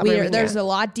more. There's a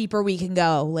lot deeper we can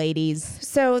go, ladies.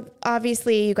 So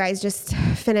obviously you guys just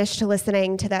finished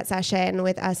listening to that session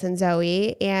with us and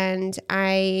Zoe, and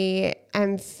I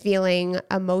am feeling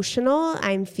emotional.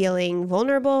 I'm feeling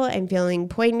vulnerable. I'm feeling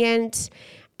poignant.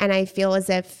 And I feel as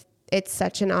if it's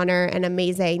such an honor and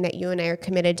amazing that you and I are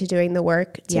committed to doing the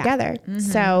work together. Mm-hmm.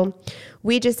 So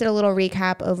we just did a little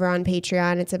recap over on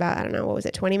Patreon. It's about, I don't know, what was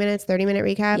it, 20 minutes, 30-minute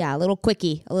recap? Yeah, a little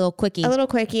quickie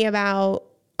about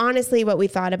honestly what we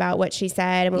thought about what she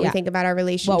said and what we think about our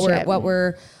relationship. What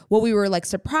we were like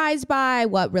surprised by,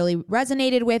 what really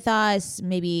resonated with us,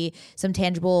 maybe some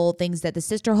tangible things that the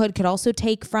sisterhood could also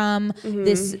take from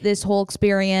this whole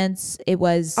experience. It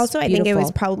was also, beautiful. I think it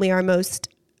was probably our most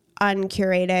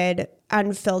uncurated,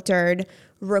 unfiltered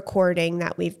recording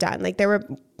that we've done. Like there were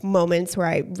moments where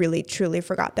I really truly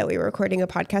forgot that we were recording a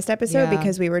podcast episode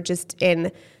because we were just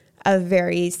in a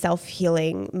very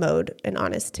self-healing mode and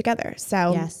honest together.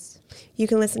 So yes, you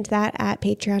can listen to that at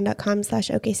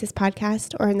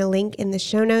patreon.com/OKSisPodcast or in the link in the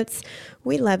show notes.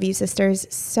 We love you, sisters,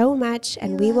 so much,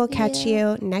 and we will catch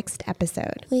you next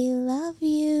episode. We love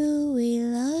you. We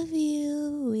love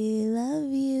you. We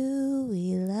love you.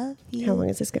 We love you. How long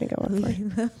is this going to go on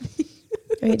for?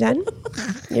 Are you done?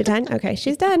 You're done? Okay,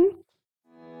 she's done.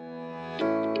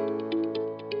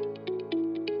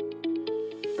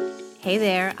 Hey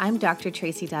there, I'm Dr.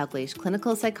 Tracy Dalgleish,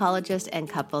 clinical psychologist and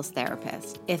couples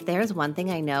therapist. If there's one thing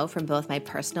I know from both my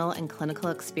personal and clinical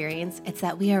experience, it's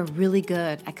that we are really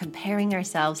good at comparing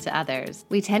ourselves to others.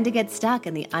 We tend to get stuck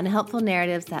in the unhelpful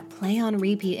narratives that play on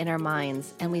repeat in our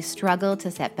minds, and we struggle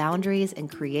to set boundaries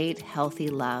and create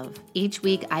healthy love. Each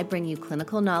week, I bring you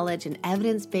clinical knowledge and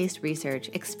evidence-based research,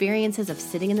 experiences of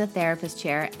sitting in the therapist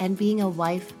chair, and being a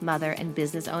wife, mother, and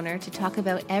business owner to talk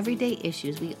about everyday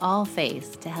issues we all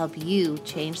face to help you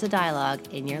change the dialogue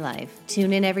in your life.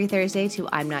 Tune in every Thursday to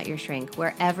I'm Not Your Shrink,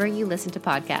 wherever you listen to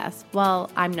podcasts.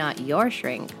 While I'm not your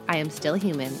shrink, I am still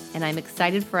human, and I'm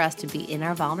excited for us to be in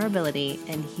our vulnerability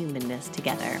and humanness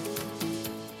together.